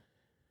because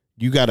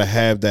you got to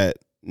have that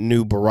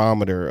new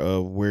barometer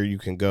of where you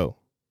can go.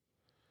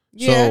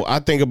 Yeah. So I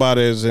think about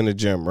it as in the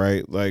gym,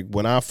 right? Like,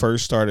 when I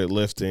first started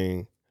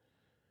lifting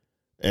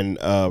and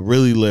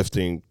really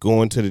lifting,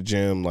 going to the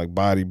gym, like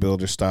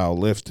bodybuilder style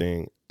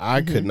lifting,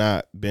 I could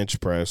not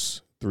bench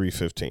press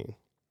 315.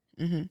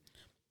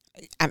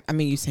 I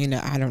mean, you saying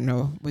that, I don't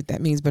know what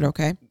that means, but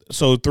okay.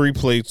 So 3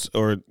 plates,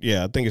 I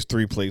think it's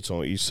 3 plates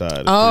on each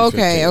side. Oh,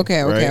 okay.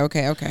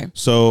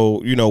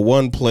 So, you know,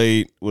 1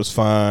 plate was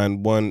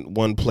fine,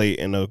 one plate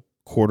and a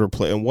quarter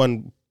plate, and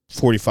 1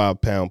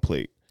 45-pound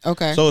plate.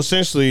 Okay. So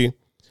essentially,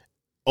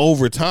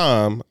 over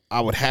time,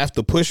 I would have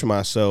to push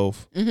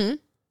myself to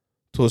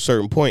a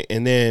certain point,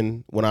 and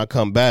then when I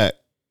come back,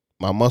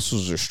 my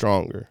muscles are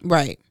stronger.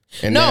 Right.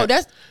 And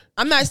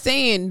I'm not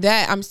saying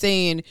that. I'm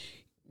saying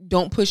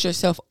don't push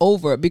yourself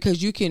over,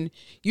 because you can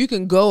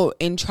go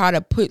and try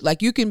to put,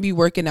 like, you can be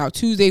working out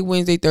Tuesday,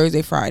 Wednesday,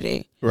 Thursday,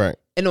 Friday. Right.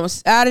 And on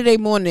Saturday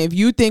morning, if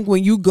you think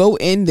when you go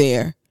in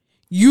there,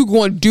 you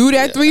going to do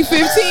that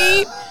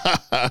 315?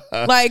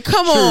 Like,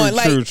 come on.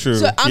 Like, true.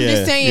 So I'm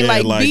just saying,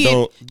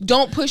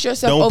 don't push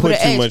yourself over the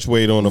edge. Don't put too much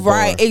weight on the bar.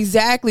 Right,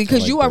 exactly.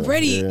 Because you're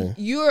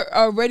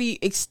already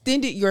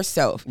extended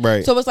yourself.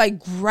 Right. So it's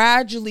like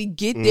gradually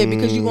get there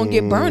because you're going to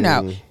get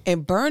burnout.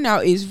 And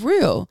burnout is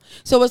real.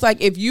 So it's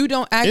like if you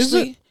don't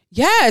actually.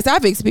 Yes,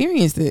 I've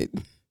experienced it.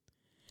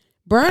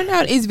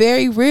 Burnout is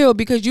very real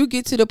because you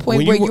get to the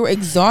point where you're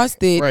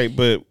exhausted. Right,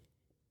 but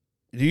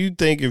do you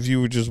think if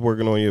you were just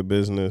working on your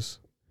business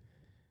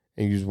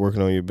and you was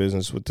working on your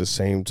business with the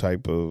same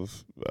type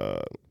of,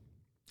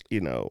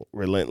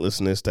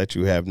 relentlessness that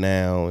you have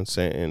now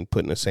and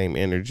putting the same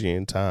energy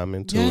and time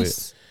into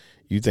it,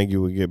 you think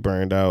you would get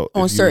burned out?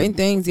 On certain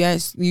things,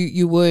 yes,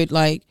 you would.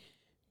 Like,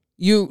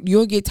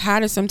 you'll get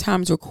tired of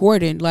sometimes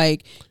recording.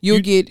 Like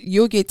you'll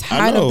get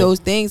tired of those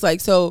things. Like,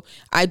 so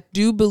I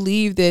do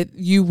believe that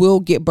you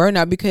will get burned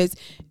out because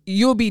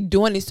you'll be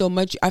doing it so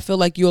much. I feel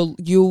like your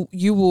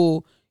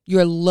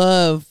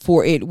love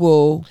for it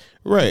will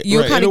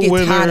you'll kind of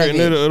get tired of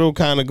it. It'll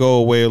kind of go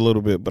away a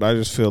little bit. But I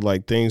just feel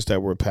like things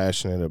that we're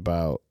passionate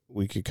about,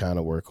 we could kind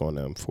of work on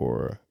them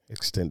for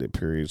extended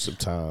periods of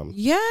time.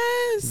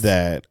 Yes.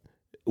 That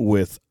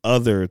with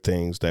other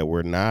things that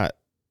we're not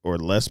or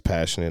less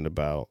passionate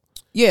about.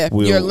 Yeah,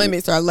 your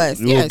limits are less.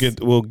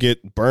 We'll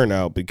get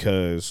burnout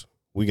because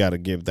we got to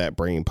give that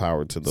brain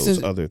power to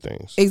those other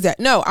things.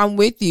 Exactly. No, I'm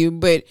with you,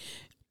 but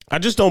I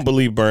just don't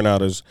believe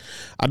burnout is.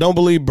 I don't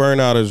believe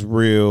burnout is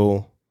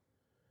real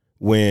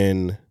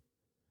when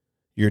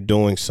you're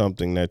doing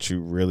something that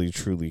you really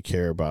truly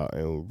care about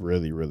and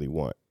really really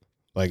want.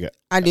 Like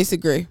I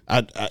disagree.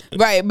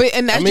 Right, but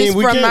and that's just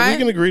we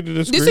can agree to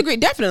disagree. Disagree,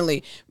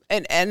 definitely.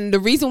 And the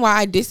reason why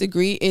I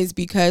disagree is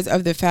because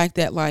of the fact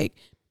that like.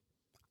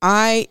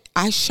 I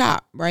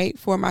shop, right,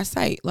 for my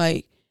site.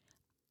 Like,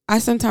 I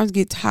sometimes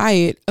get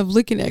tired of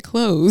looking at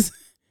clothes.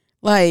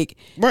 Like,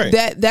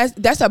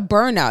 that's a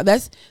burnout.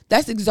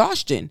 That's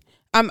exhaustion.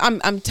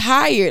 I'm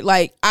tired.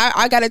 Like,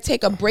 I got to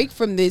take a break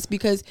from this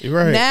because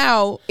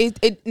now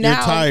you're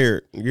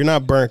tired. You're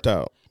not burnt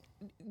out.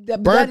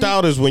 Burnt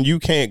out is when you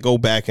can't go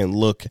back and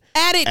look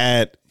at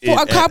it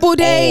for a couple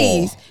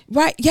days.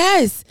 Right.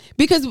 Yes.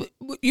 Because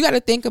you got to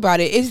think about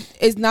it.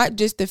 It's not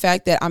just the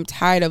fact that I'm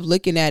tired of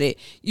looking at it.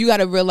 You got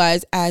to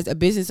realize as a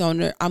business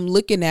owner, I'm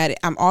looking at it.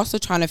 I'm also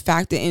trying to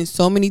factor in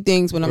so many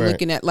things when I'm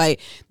looking at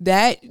like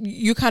that.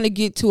 You kind of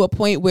get to a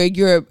point where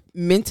you're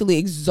mentally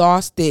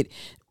exhausted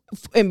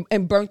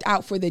and burnt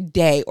out for the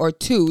day or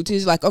two. To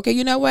just like, okay,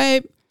 you know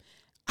what?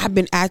 I've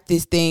been at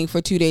this thing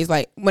for 2 days.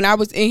 Like when I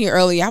was in here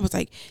earlier, I was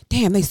like,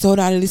 damn, they sold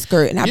out of this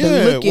skirt. And I've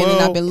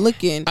been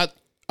looking.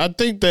 I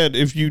think that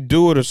if you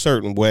do it a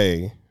certain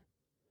way,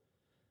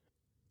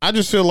 I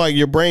just feel like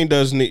your brain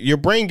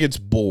gets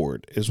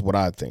bored is what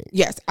I think.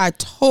 Yes, I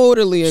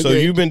totally agree. So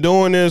you've been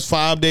doing this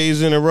 5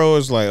 days in a row.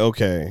 It's like,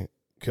 okay,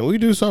 can we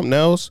do something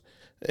else?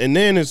 And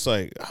then it's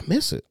like, I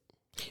miss it.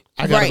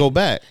 I got to go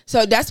back.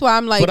 So that's why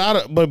I'm like.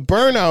 But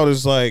burnout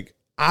is like,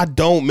 I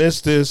don't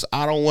miss this.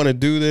 I don't want to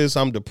do this.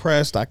 I'm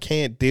depressed. I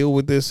can't deal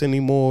with this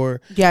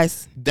anymore.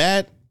 Yes.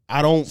 That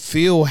I don't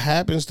feel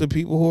happens to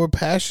people who are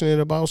passionate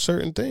about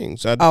certain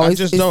things. I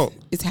just don't.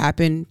 It's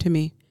happened to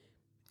me.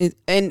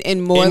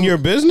 And more in your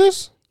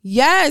business?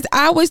 Yes.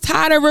 I was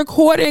tired of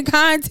recording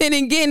content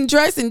and getting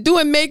dressed and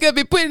doing makeup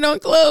and putting on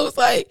clothes.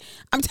 Like,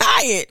 I'm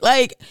tired.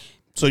 Like,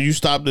 so you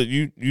stopped it?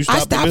 You stopped?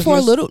 I stopped for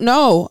a little.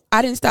 No,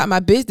 I didn't stop my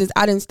business.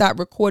 I didn't stop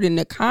recording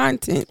the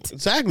content.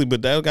 Exactly,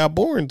 but that got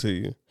boring to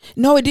you.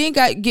 No, it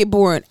didn't get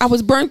boring. I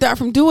was burnt out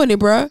from doing it,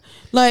 bro.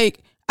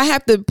 Like I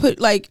have to put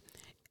like.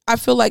 I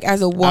feel like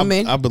as a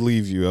woman, I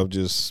believe you. I'm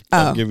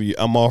giving you.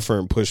 I'm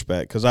offering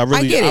pushback because I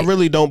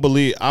really don't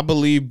believe. I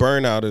believe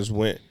burnout is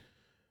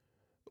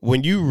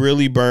when you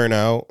really burn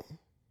out.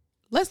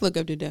 Let's look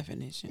up the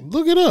definition.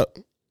 Look it up.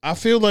 I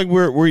feel like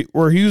we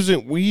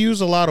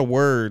use a lot of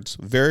words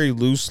very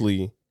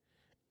loosely,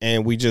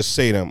 and we just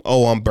say them.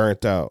 Oh, I'm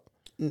burnt out.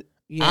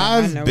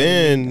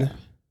 Yeah,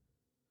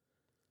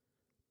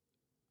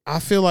 I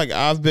feel like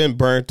I've been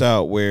burnt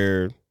out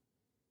where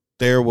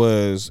there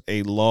was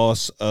a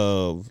loss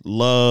of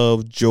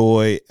love,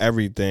 joy,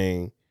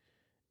 everything,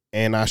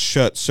 and I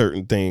shut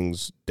certain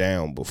things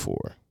down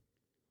before.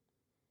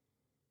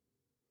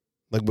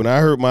 Like when I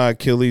hurt my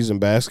Achilles in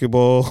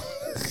basketball.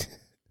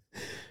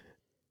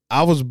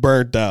 I was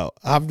burnt out.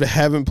 I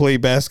haven't played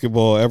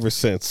basketball ever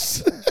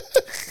since.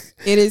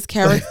 It is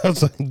character.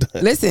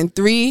 Listen,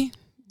 three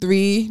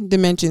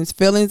dimensions: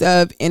 feelings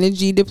of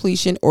energy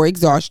depletion or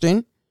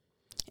exhaustion,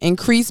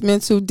 increased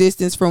mental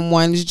distance from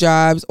one's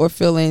jobs or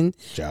feeling.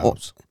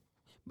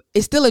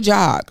 It's still a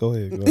job. Go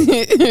ahead.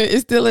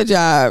 It's still a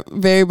job.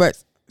 Very much.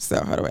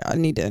 So how do I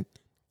need to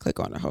click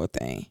on the whole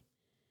thing.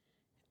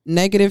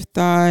 Negative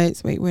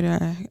thoughts. Wait, where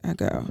did I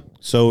go?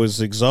 So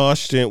it's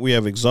exhaustion. We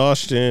have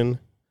exhaustion.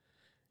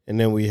 And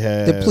then we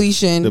have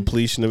depletion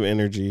of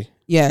energy.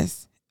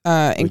 Yes.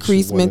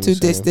 Increased mental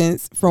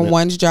distance from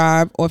one's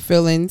job or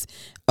feelings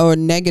or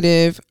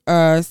negative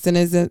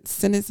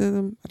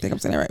cynicism. I think I'm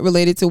saying that right.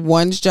 Related to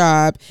one's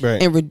job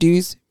and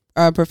reduce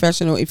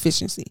professional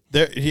efficiency.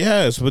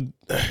 Yes, but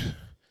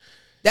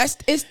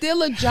It's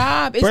still a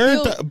job.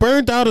 It's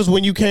burnt out is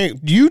when you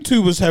can't.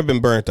 YouTubers have been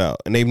burnt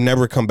out and they've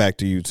never come back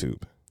to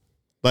YouTube.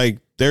 Like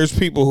there's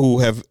people who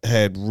have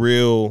had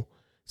real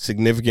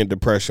significant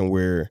depression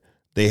where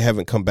they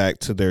haven't come back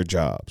to their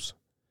jobs.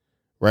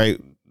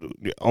 Right?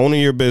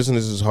 Owning your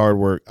business is hard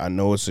work. I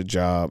know it's a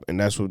job, and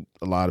that's what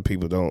a lot of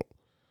people don't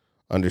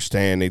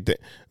understand.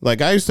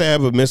 Like I used to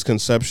have a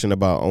misconception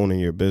about owning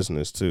your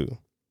business too.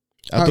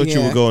 I thought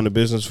you would go into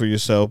business for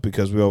yourself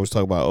because we always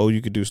talk about,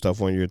 you could do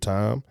stuff on your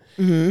time.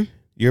 Mm-hmm.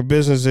 Your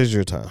business is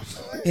your time.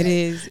 It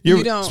is.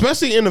 You don't,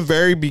 especially in the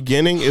very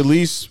beginning, at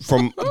least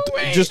from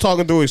just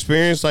talking through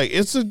experience. Like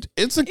it's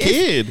a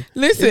kid.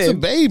 Listen, it's a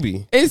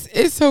baby.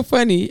 It's so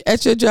funny.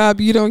 At your job,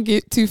 you don't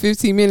get 2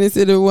 15-minute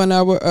in a 1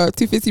 hour,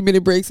 2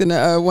 15-minute breaks in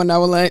a 1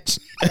 hour lunch.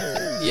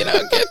 You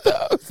don't get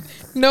those.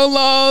 No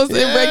laws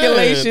and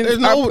regulations. There's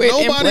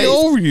nobody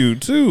over you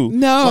too.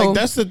 No, like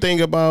that's the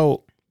thing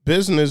about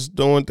business,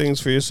 doing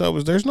things for yourself,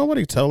 is there's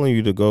nobody telling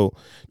you to go.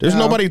 There's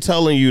nobody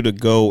telling you to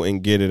go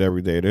and get it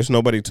every day. There's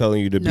nobody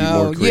telling you to be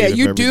more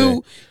creative. Yeah,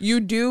 you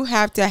do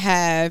have to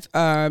have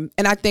and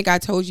I think I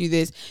told you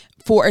this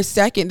for a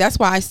second. That's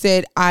why I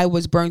said I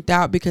was burnt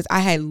out, because I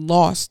had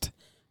lost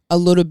a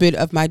little bit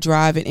of my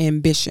drive and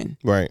ambition.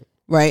 Right.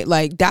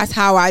 Like that's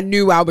how I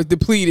knew I was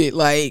depleted.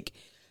 Like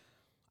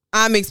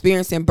I'm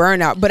experiencing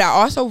burnout, but I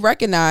also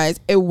recognize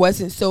it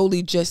wasn't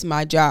solely just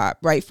my job,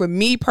 right? For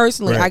me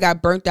personally, I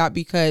got burnt out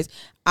because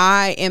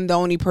I am the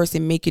only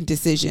person making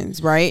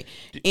decisions, right?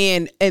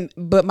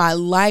 But my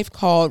life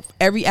called,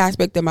 every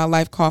aspect of my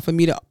life called for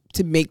me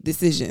to make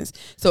decisions.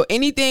 So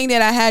anything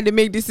that I had to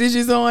make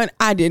decisions on,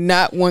 I did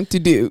not want to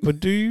do. But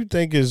do you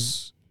think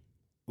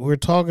we're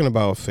talking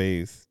about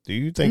faith, do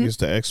you think it's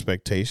the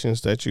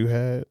expectations that you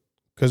had?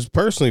 Because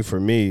personally for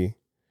me,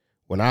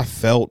 when I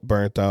felt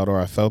burnt out or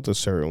I felt a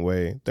certain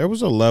way, there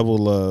was a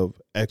level of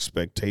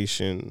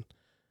expectation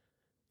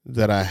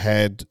that I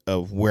had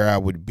of where I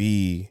would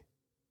be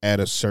at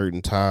a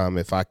certain time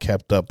if I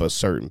kept up a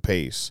certain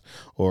pace,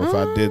 or if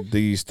I did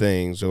these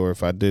things, or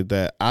if I did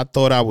that. I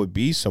thought I would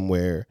be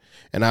somewhere,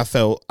 and I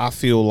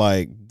feel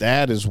like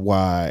that is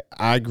why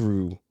I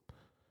grew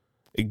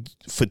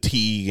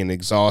fatigued and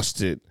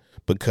exhausted,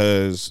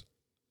 because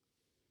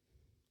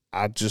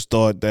I just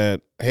thought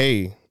that,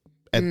 hey,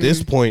 at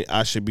this point,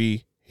 I should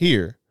be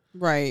here.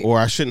 Right. Or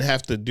I shouldn't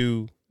have to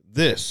do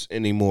this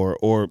anymore.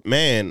 Or,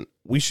 man,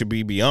 we should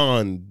be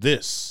beyond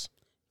this.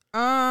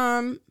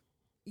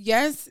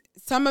 Yes,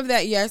 some of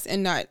that, yes,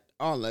 and not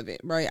all of it,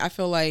 right? I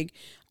feel like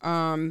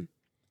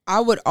I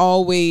would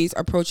always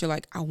approach it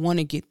like, I want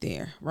to get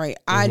there, right?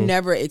 I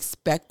never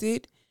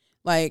expected,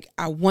 like,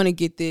 I want to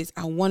get this,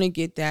 I want to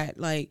get that.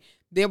 Like,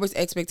 there was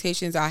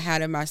expectations I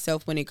had of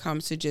myself when it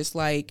comes to just,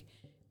 like,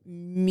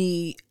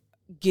 me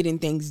getting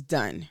things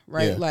done,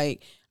 right?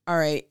 Like, all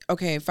right,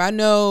 okay, if I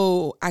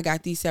know I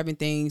got these 7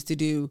 things to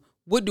do,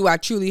 what do I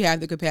truly have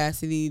the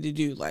capacity to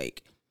do?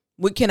 Like,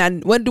 what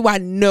do I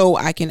know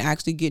I can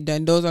actually get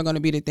done? Those are going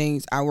to be the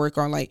things I work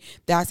on. Like,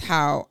 that's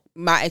how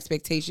my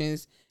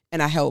expectations,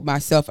 and I held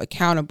myself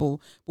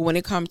accountable. But when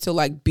it comes to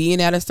like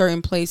being at a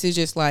certain place, it's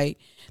just like,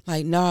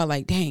 nah,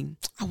 like, dang,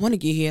 I want to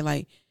get here.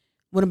 Like,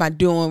 what am I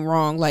doing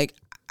wrong? Like,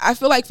 I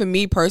feel like for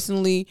me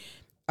personally,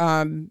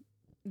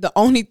 the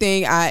only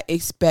thing I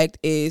expect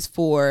is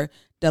for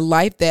the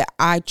life that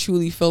I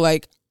truly feel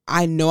like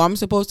I know I'm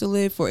supposed to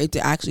live, for it to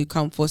actually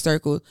come full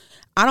circle.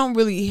 I don't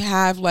really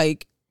have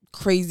like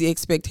crazy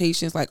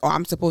expectations like,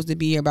 I'm supposed to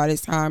be here by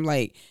this time.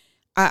 Like,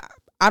 I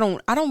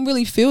don't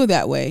really feel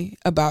that way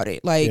about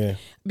it. Like,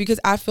 because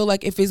I feel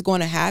like if it's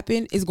going to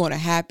happen, it's going to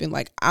happen.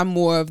 Like, I'm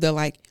more of the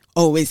like,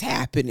 it's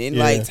happening,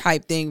 like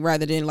type thing,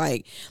 rather than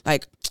like,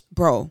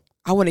 bro,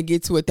 I want to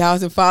get to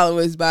 1,000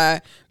 followers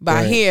by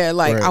here.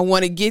 Like, I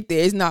want to get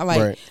there. It's not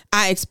like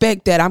I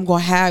expect that I'm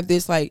going to have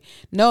this. Like,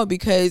 no,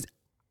 because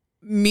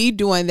me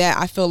doing that,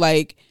 I feel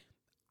like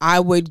I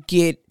would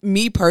get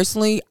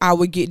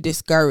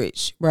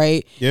discouraged,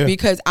 right? Yeah.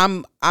 Because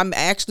I'm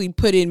actually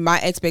putting my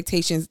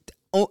expectations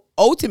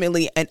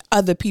ultimately in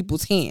other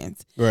people's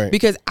hands. Right.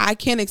 Because I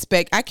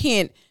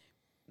can't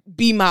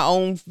be my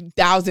own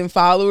 1,000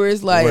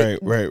 followers. Like,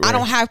 I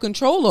don't have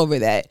control over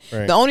that.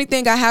 Right. The only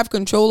thing I have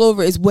control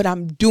over is what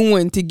I'm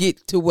doing to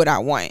get to what I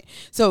want.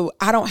 So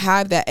I don't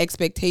have that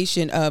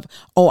expectation of,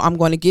 I'm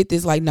going to get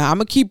this. Like, nah, I'm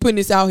going to keep putting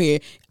this out here.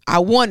 I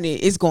want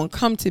it. It's going to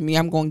come to me.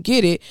 I'm going to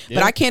get it. Yeah.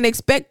 But I can't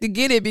expect to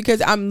get it because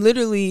I'm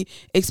literally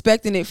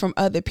expecting it from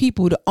other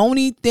people. The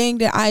only thing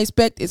that I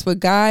expect is for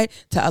God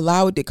to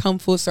allow it to come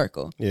full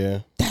circle. Yeah.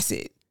 That's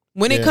it.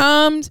 When it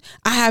comes,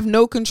 I have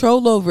no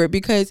control over it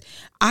because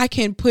I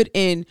can put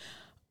in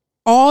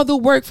all the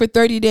work for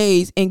 30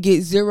 days and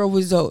get 0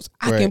 results.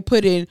 I can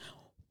put in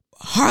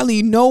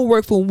hardly no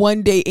work for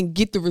 1 day and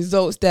get the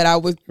results that I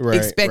was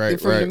expecting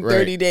from them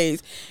 30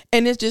 days.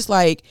 And it's just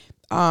like,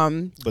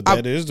 but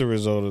that is the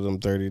result of them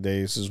 30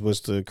 days is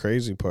what's the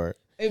crazy part.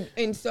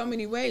 In so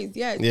many ways,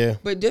 yes. Yeah.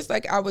 But just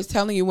like I was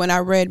telling you when I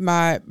read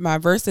my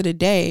verse of the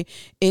day,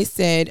 it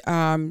said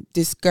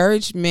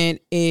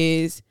discouragement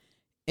is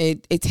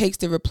it takes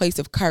the replace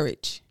of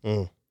courage.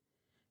 Right?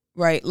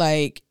 right?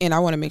 Like, and I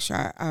want to make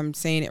sure I'm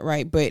saying it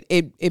right, but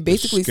it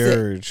basically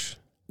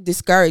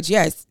discourage.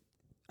 Yes.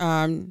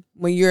 When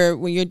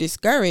you're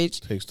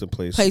discouraged, takes the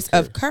place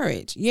of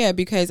courage. Yeah,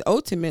 because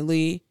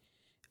ultimately,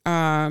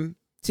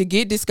 to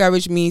get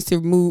discouraged means to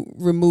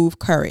remove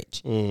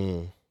courage.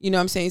 You know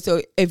what I'm saying?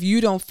 So if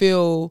you don't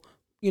feel,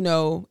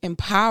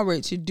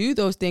 empowered to do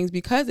those things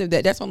because of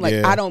that, that's why I'm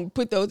like, I don't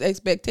put those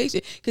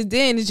expectations, because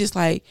then it's just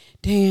like,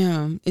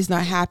 damn, it's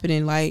not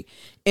happening. Like,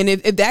 and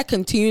if that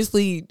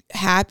continuously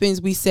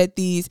happens, we set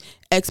these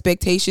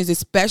expectations,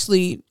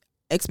 especially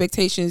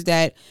expectations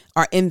that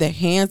are in the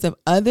hands of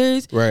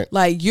others. Right.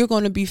 Like, you're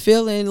going to be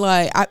feeling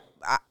like,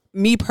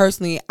 me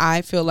personally,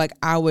 I feel like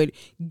I would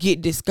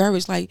get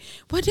discouraged. Like,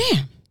 well,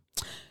 damn.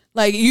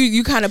 Like,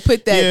 you kind of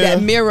put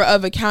that mirror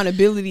of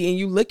accountability, and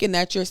you looking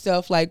at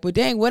yourself like, well,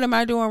 dang, what am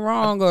I doing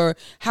wrong? Or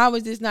how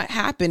is this not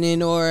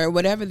happening? Or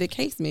whatever the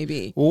case may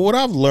be. Well, what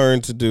I've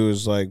learned to do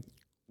is, like,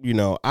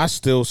 I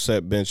still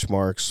set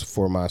benchmarks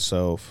for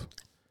myself.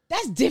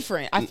 That's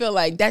different. I feel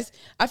like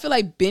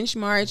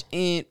benchmarks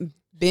and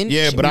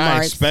yeah, but I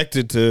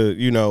expected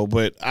to,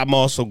 but I'm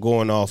also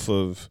going off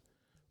of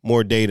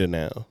more data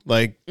now.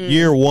 Like,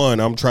 year one,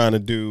 I'm trying to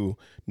do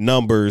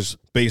numbers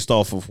based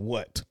off of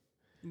what?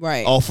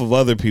 Right. Off of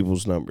other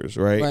people's numbers,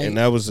 right? And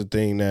that was the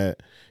thing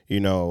that,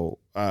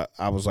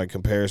 I was like,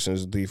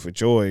 comparisons lead for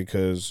joy,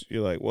 because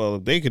you're like, well,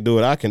 if they could do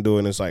it, I can do it.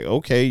 And it's like,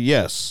 okay,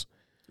 yes.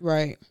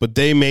 Right. But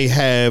they may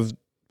have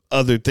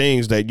other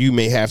things that you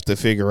may have to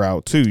figure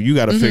out too. You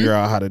got to figure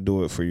out how to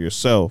do it for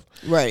yourself.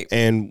 Right.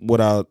 And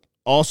what I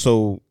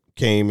also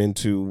came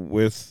into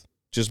with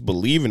just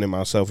believing in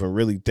myself and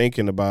really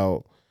thinking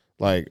about,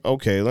 like,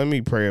 okay, let me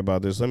pray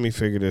about this. Let me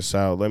figure this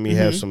out. Let me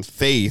have some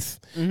faith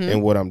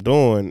in what I'm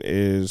doing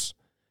is,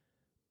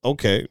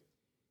 okay,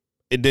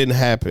 it didn't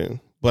happen,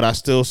 but I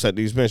still set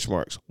these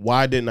benchmarks.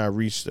 Why didn't I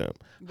reach them?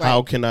 Right.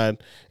 How can I?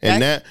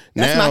 And that's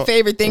my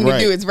favorite thing to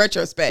do is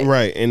retrospect.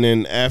 Right. And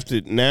then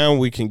now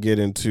we can get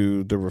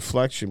into the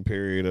reflection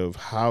period of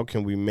how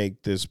can we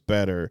make this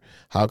better?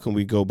 How can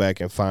we go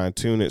back and fine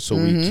tune it so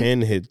we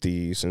can hit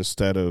these,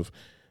 instead of,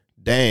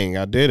 dang,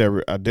 I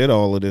did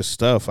all of this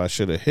stuff. I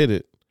should have hit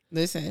it.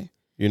 Listen,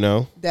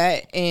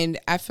 that, and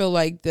I feel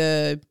like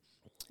the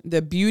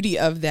beauty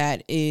of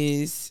that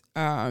is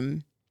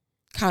kind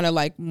of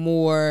like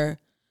more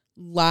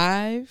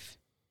live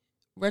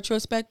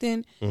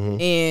retrospecting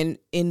and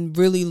in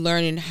really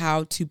learning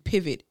how to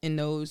pivot in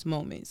those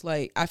moments.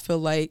 Like, I feel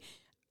like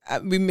I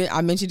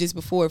mentioned this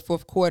before,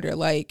 fourth quarter,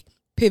 like,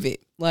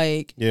 pivot.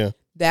 Like,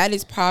 that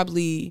is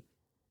probably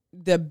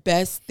the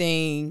best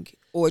thing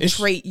or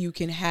trait you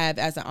can have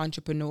as an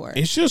entrepreneur.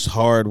 It's just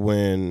hard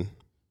when,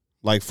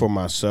 like, for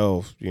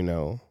myself,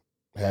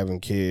 having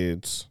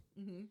kids,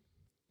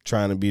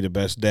 trying to be the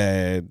best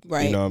dad,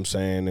 right. You know what I'm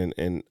saying?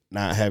 And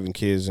not having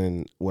kids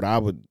in what I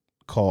would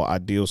call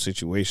ideal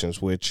situations,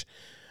 which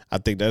I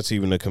think that's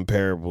even a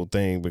comparable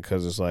thing,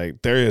 because it's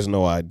like, there is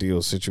no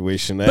ideal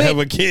situation to have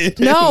a kid.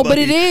 No, like, but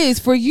it is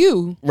for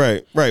you.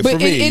 Right. But for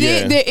me,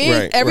 there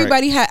is,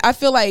 everybody I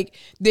feel like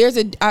there's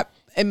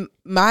in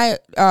my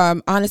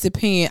honest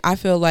opinion, I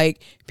feel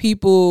like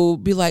people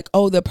be like,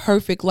 oh, the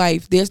perfect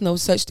life. There's no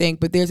such thing,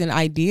 but there's an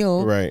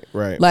ideal. Right.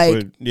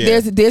 Like,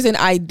 there's an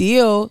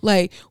ideal.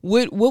 Like,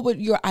 what would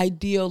your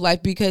ideal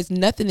life? Because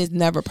nothing is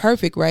never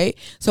perfect, right?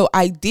 So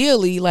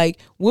ideally,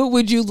 like, what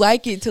would you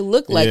like it to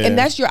look like? And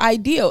that's your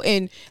ideal.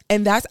 And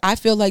that's, I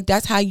feel like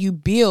that's how you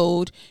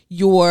build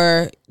you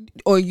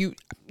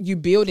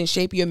build and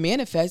shape your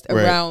manifest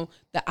around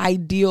the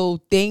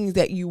ideal things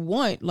that you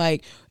want.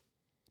 Like,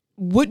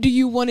 what do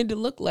you want it to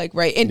look like,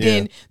 right? And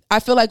then I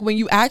feel like when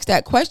you ask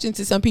that question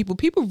to some people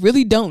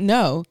really don't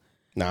know.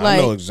 Nah, like,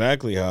 I know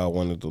exactly how I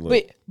want it to look.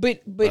 But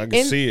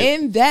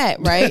in that,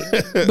 right?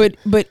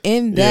 but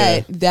in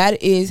that,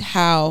 that is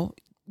how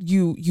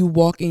you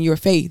walk in your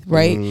faith,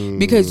 right?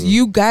 Because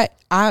you got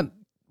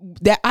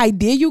that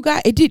idea you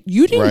got,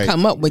 you didn't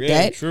come up with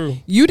that. True.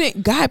 You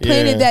didn't, God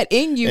planted that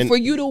in you for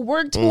you to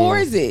work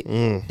towards it.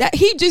 That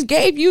He just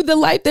gave you the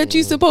life that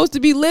you're supposed to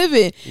be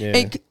living.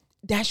 And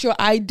that's your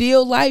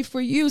ideal life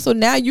for you. So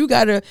now you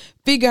got to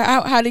figure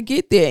out how to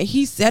get there.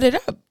 He set it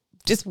up.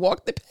 Just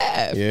walk the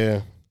path.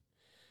 Yeah.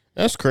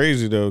 That's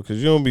crazy, though, because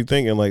you don't be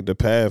thinking, like, the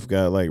path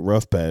got, like,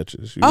 rough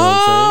patches. You know what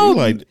I'm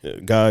saying? You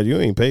like, God, you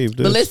ain't paved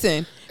this. But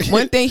listen,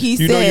 one thing he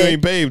said. You know you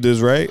ain't paved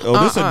this, right?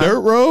 Oh, this a dirt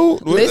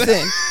road?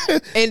 Listen.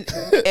 and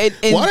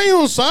why they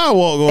on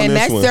sidewalk on and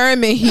this one? And that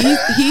sermon,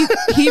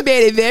 he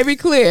made it very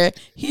clear.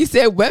 He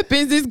said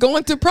weapons is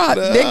going to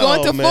prosper. They're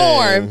going to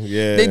form.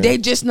 Yeah. They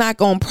just not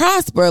going to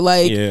prosper.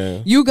 Like,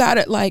 you got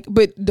to, like,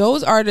 but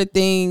those are the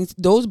things,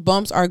 those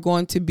bumps are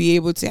going to be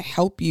able to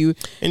help you.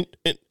 And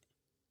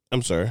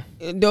I'm sorry.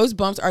 Those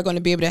bumps are going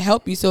to be able to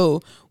help you.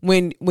 So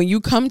when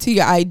you come to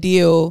your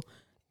ideal,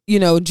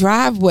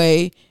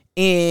 driveway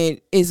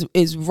and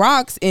is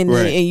rocks and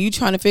you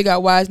trying to figure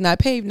out why it's not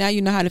paved, now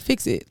you know how to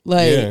fix it.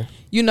 Like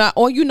you know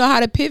how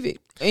to pivot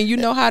and you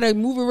know how to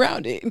move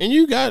around it. And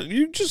you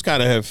just got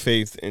to have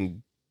faith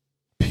in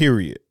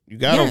period. You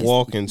gotta Yes.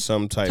 walk in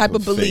some type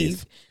of belief.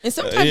 faith. In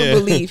some type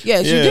of belief.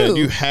 Yes, you do.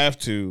 You have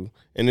to.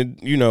 And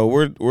it, you know,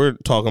 we're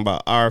talking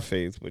about our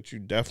faith, but you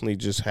definitely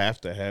just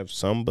have to have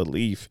some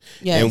belief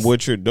in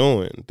what you're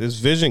doing. This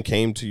vision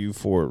came to you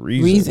for a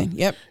reason.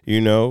 Yep.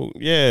 You know,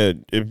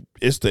 if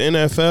it's the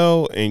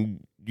NFL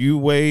and you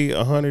weigh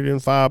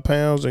 105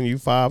 pounds and you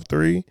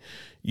 5'3",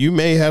 you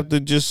may have to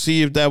just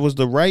see if that was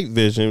the right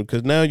vision,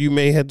 because now you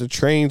may have to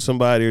train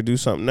somebody or do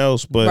something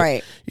else.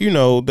 But, you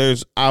know,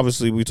 there's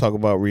obviously, we talk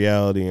about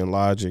reality and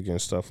logic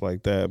and stuff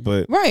like that.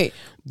 But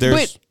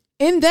but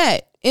in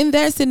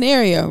that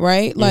scenario,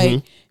 right?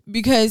 Like,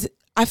 because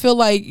I feel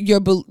like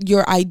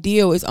your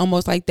ideal is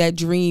almost like that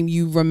dream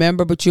you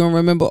remember, but you don't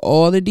remember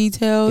all the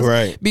details.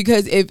 Right.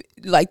 Because if,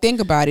 like, think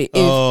about it. If,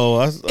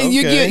 okay.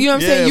 you know what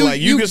I'm saying? Like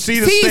you can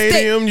see the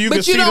stadium, you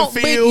can see the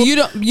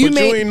field, but you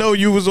ain't know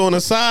you was on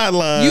the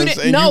sidelines. You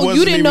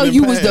didn't know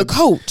you was the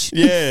coach.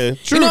 Yeah,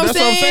 true. You know That's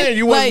what I'm saying.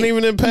 You wasn't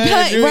even in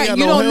pads. You ain't got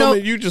no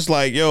helmet. You just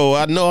like, yo,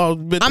 I know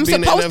I'm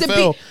supposed to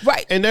be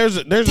right. And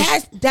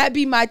that'd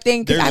be my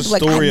thing. There's a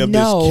story of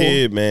this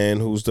kid, man,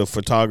 who's the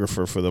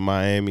photographer for the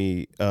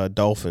Miami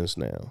Dolphins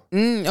now.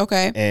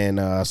 Okay. And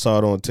I saw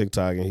it on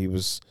TikTok, and he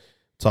was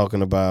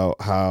talking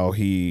about how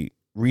he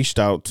reached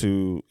out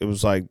to, it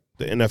was like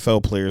the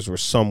NFL players were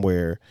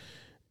somewhere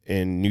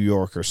in New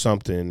York or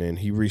something, and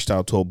he reached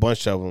out to a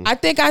bunch of them. I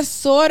think I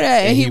saw that,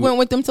 and he went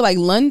with them to like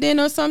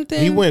London or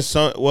something. He went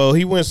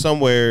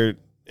somewhere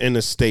in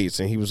the States,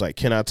 and he was like,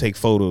 "Can I take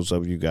photos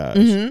of you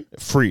guys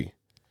free?"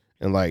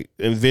 And like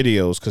in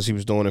videos, because he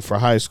was doing it for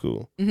high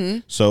school.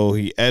 So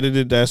he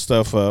edited that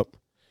stuff up,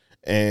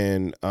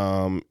 and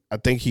I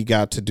think he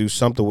got to do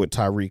something with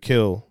Tyreek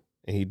Hill.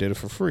 And he did it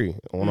for free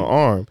on an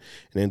arm.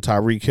 And then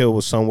Tyreek Hill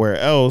was somewhere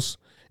else,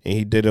 and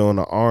he did it on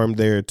the arm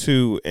there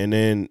too. And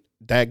then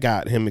that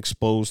got him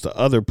exposed to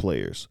other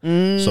players.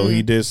 So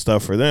he did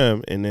stuff for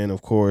them. And then,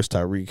 of course,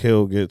 Tyreek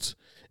Hill gets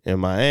in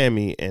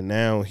Miami, and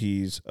now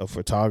he's a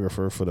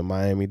photographer for the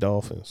Miami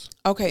Dolphins.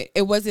 Okay,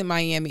 it wasn't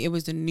Miami. It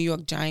was the New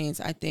York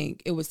Giants, I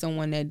think. It was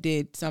someone that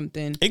did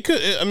something. It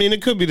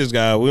could be this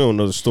guy. We don't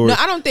know the story. No,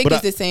 I don't think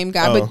it's the same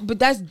guy, but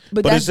that's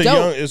dope.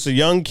 It's a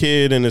young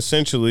kid, and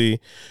essentially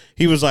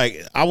he was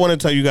like, I want to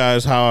tell you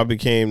guys how I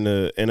became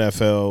the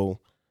NFL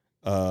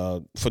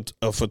a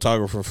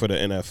photographer for the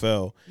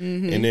NFL.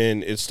 And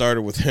then it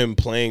started with him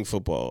playing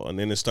football, and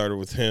then it started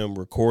with him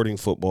recording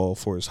football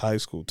for his high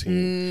school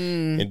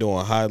team and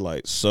doing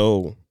highlights.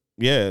 So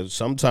yeah,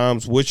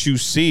 sometimes what you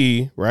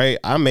see, right?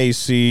 I may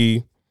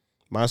see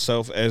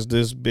myself as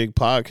this big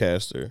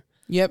podcaster.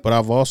 Yep. But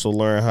I've also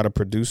learned how to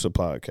produce a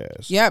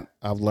podcast. Yep.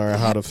 I've learned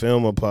how to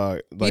film a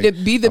pod. Like,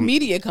 be the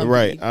media company.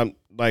 Right. I'm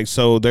like,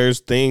 so there's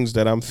things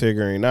that I'm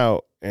figuring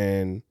out,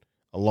 and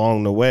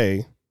along the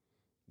way,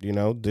 you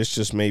know, this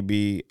just I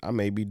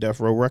may be Death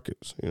Row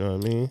Records. You know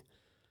what I mean?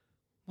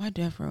 Why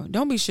Death Row?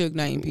 Don't be Suge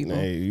Knight, people.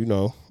 Hey, you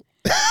know.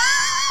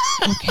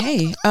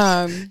 Okay.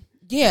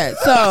 Yeah.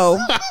 So.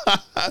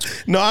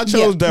 No, I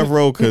chose Death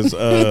Row because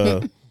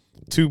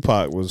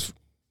Tupac was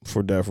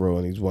for Death Row,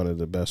 and he's one of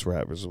the best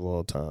rappers of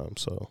all time.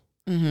 So.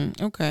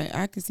 Okay,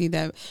 I can see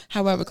that.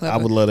 However, clever. I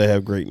would love to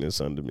have greatness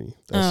under me.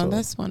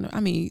 That's wonderful. I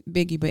mean,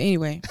 Biggie, but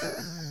anyway.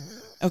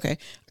 Okay.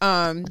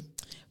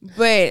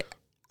 But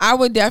I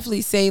would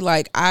definitely say,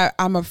 like,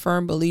 I'm a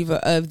firm believer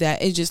of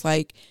that. It's just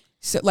like,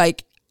 so,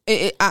 like,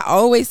 I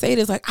always say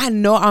this, like, I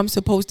know I'm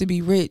supposed to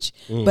be rich,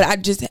 but I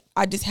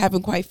just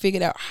haven't quite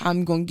figured out how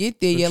I'm gonna get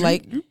there yet.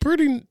 Like, you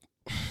pretty.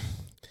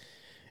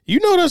 You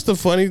know, that's the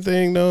funny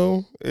thing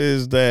though,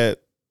 is that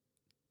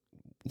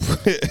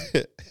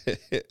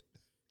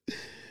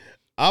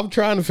I'm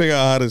trying to figure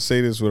out how to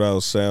say this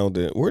without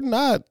sounding. We're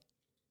not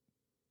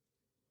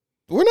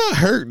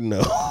hurting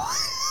though.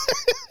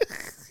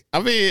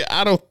 I mean,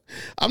 I'm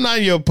not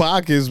in your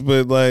pockets,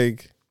 but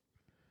like,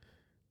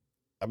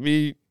 I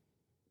mean,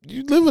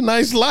 you live a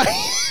nice life.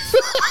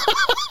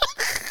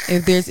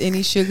 If there's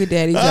any sugar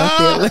daddies out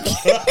there looking.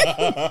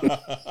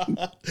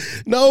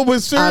 No, but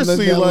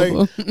seriously, like,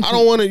 I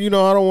don't want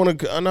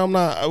to, and I'm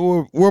not,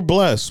 we're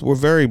blessed. We're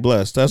very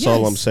blessed. That's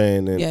all I'm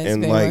saying. And,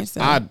 and like,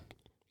 so. I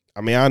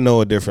mean, I know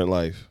a different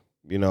life.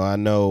 You know, I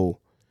know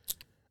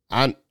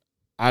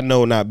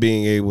not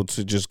being able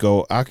to just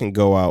go, I can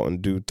go out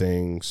and do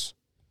things.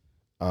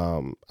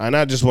 And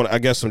I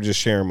guess I'm just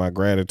sharing my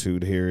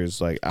gratitude here. Is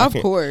like, I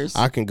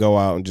can go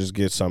out and just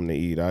get something to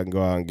eat. I can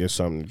go out and get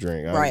something to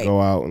drink. I can go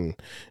out and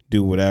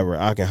do whatever.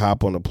 I can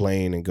hop on a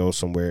plane and go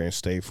somewhere and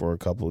stay for a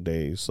couple of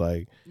days.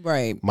 Like,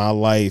 my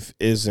life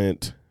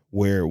isn't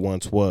where it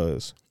once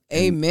was.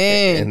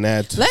 Amen. And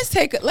that's, let's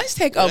take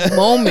a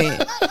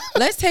moment.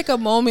 Let's take a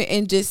moment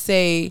and just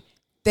say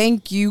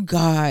thank you,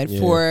 God,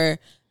 for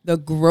the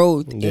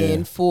growth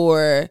and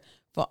for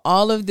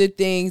all of the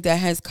things that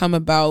has come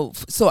about,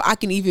 so I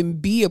can even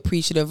be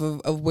appreciative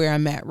of where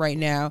I'm at right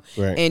now,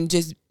 and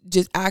just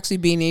actually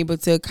being able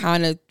to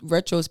kind of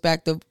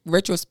retrospect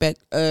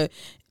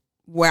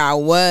where I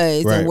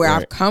was and where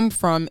I've come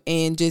from,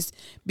 and just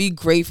be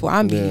grateful.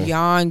 I'm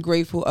beyond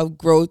grateful of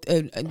growth,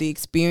 of the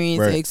experience,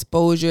 the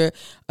exposure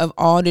of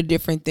all the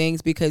different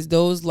things, because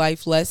those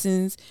life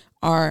lessons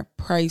are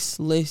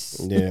priceless.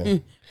 Yeah.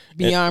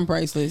 Beyond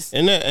priceless.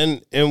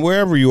 And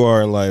wherever you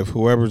are in life,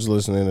 whoever's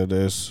listening to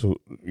this,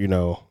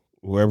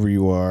 whoever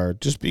you are,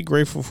 just be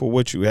grateful for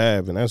what you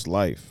have, and that's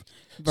life.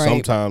 Right.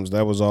 Sometimes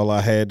that was all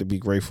I had to be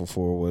grateful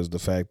for, was the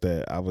fact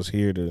that I was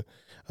here to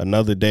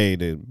another day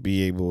to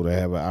be able to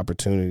have an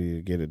opportunity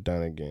to get it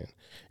done again.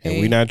 And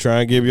we not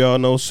trying to give y'all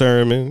no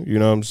sermon, you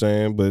know what I'm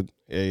saying? But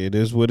hey, it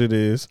is what it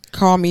is.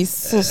 Call me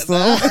sister.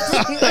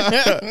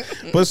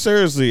 But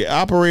seriously,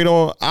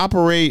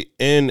 operate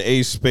in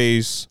a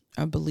space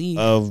of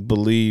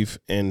belief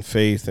and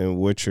faith in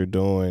what you're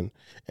doing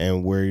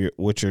and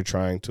what you're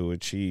trying to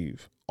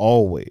achieve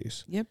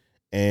always. Yep.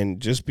 And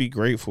just be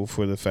grateful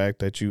for the fact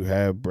that you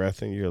have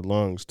breath in your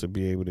lungs to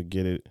be able to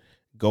get it,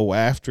 go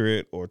after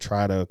it, or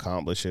try to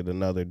accomplish it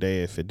another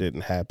day if it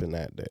didn't happen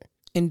that day.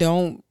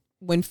 And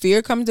when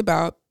fear comes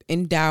about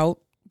and doubt,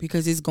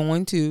 because it's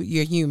going to,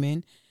 you're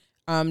human.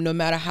 No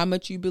matter how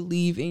much you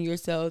believe in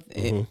yourself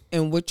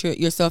and what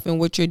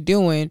you're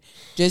doing,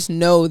 just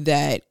know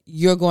that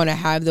you're going to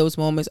have those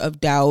moments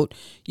of doubt.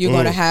 You're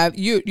going to have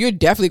you're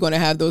definitely going to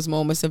have those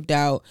moments of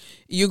doubt.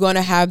 You're going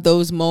to have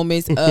those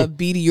moments of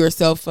beating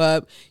yourself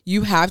up.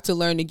 You have to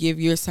learn to give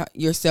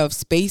yourself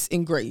space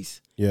and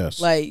grace. Yes.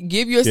 Like,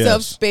 give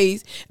yourself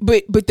space.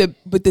 But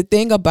the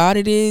thing about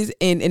it is,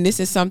 and this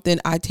is something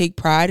I take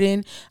pride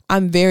in,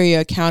 I'm very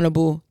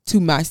accountable to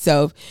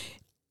myself.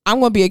 I'm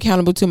going to be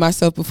accountable to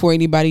myself before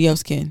anybody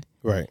else can.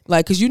 Right.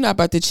 Like, because you're not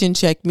about to chin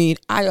check me.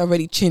 I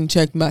already chin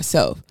checked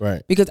myself.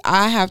 Right. Because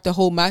I have to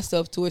hold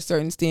myself to a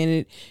certain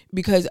standard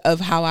because of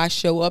how I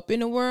show up in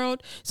the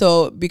world.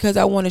 So because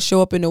I want to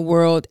show up in the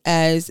world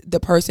as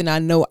the person I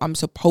know I'm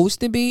supposed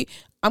to be,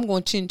 I'm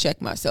going to chin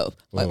check myself.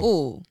 Like,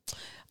 oh,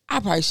 I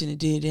probably shouldn't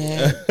have did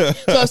that.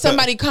 So if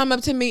somebody come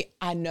up to me,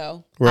 I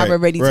know I've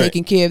already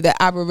taken care of that.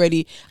 I've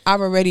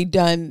already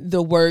done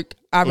the work.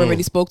 I've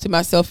already spoke to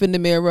myself in the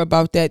mirror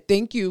about that.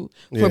 Thank you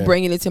for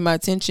bringing it to my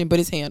attention, but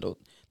it's handled.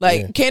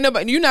 Like, can't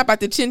nobody, you're not about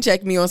to chin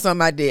check me on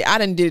something I did. I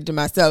done did it to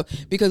myself,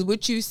 because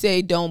what you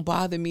say don't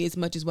bother me as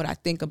much as what I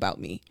think about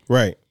me.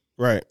 Right.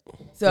 Right.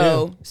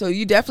 So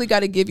you definitely got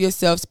to give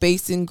yourself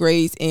space and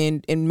grace,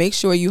 and make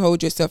sure you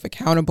hold yourself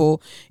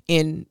accountable.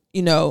 And,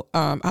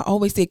 I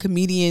always say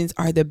comedians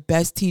are the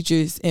best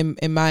teachers in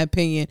my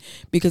opinion,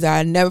 because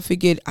I never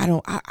forget.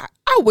 I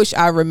wish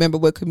I remember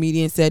what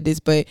comedian said this,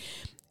 but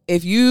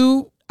if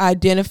you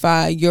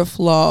identify your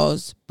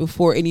flaws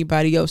before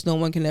anybody else, no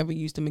one can ever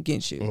use them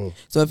against you.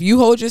 So if you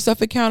hold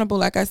yourself accountable,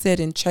 like I said,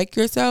 and check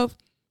yourself,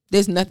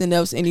 there's nothing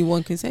else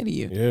anyone can say to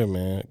you. Yeah,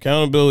 man.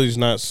 Accountability is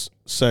not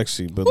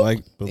sexy, but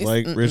like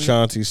Rich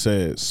Auntie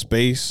said,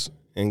 space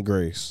and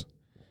grace.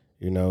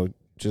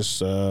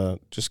 Just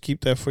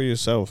keep that for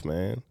yourself,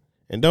 man.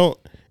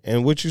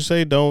 And what you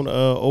say, don't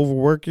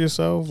overwork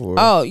yourself.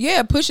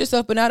 Push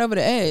yourself, but not over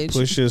the edge.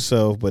 Push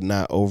yourself, but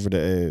not over the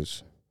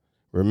edge.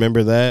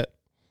 Remember that.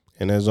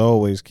 And as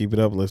always, keep it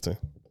uplifting.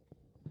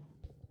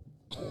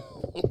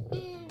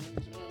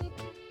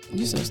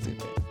 You so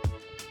stupid.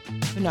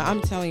 No,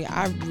 I'm telling you,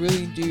 I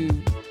really do.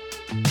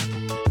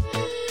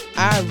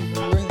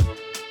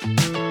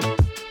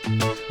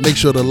 Make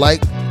sure to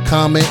like,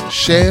 comment,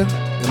 share,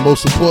 and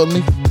most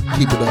importantly,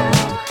 keep it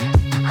uplifting.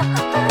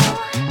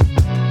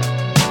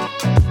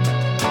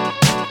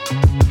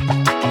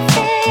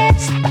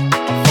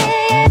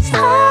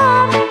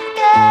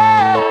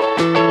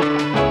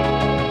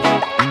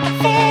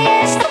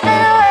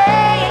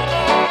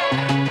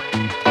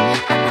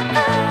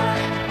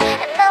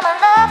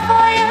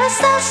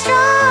 So strong.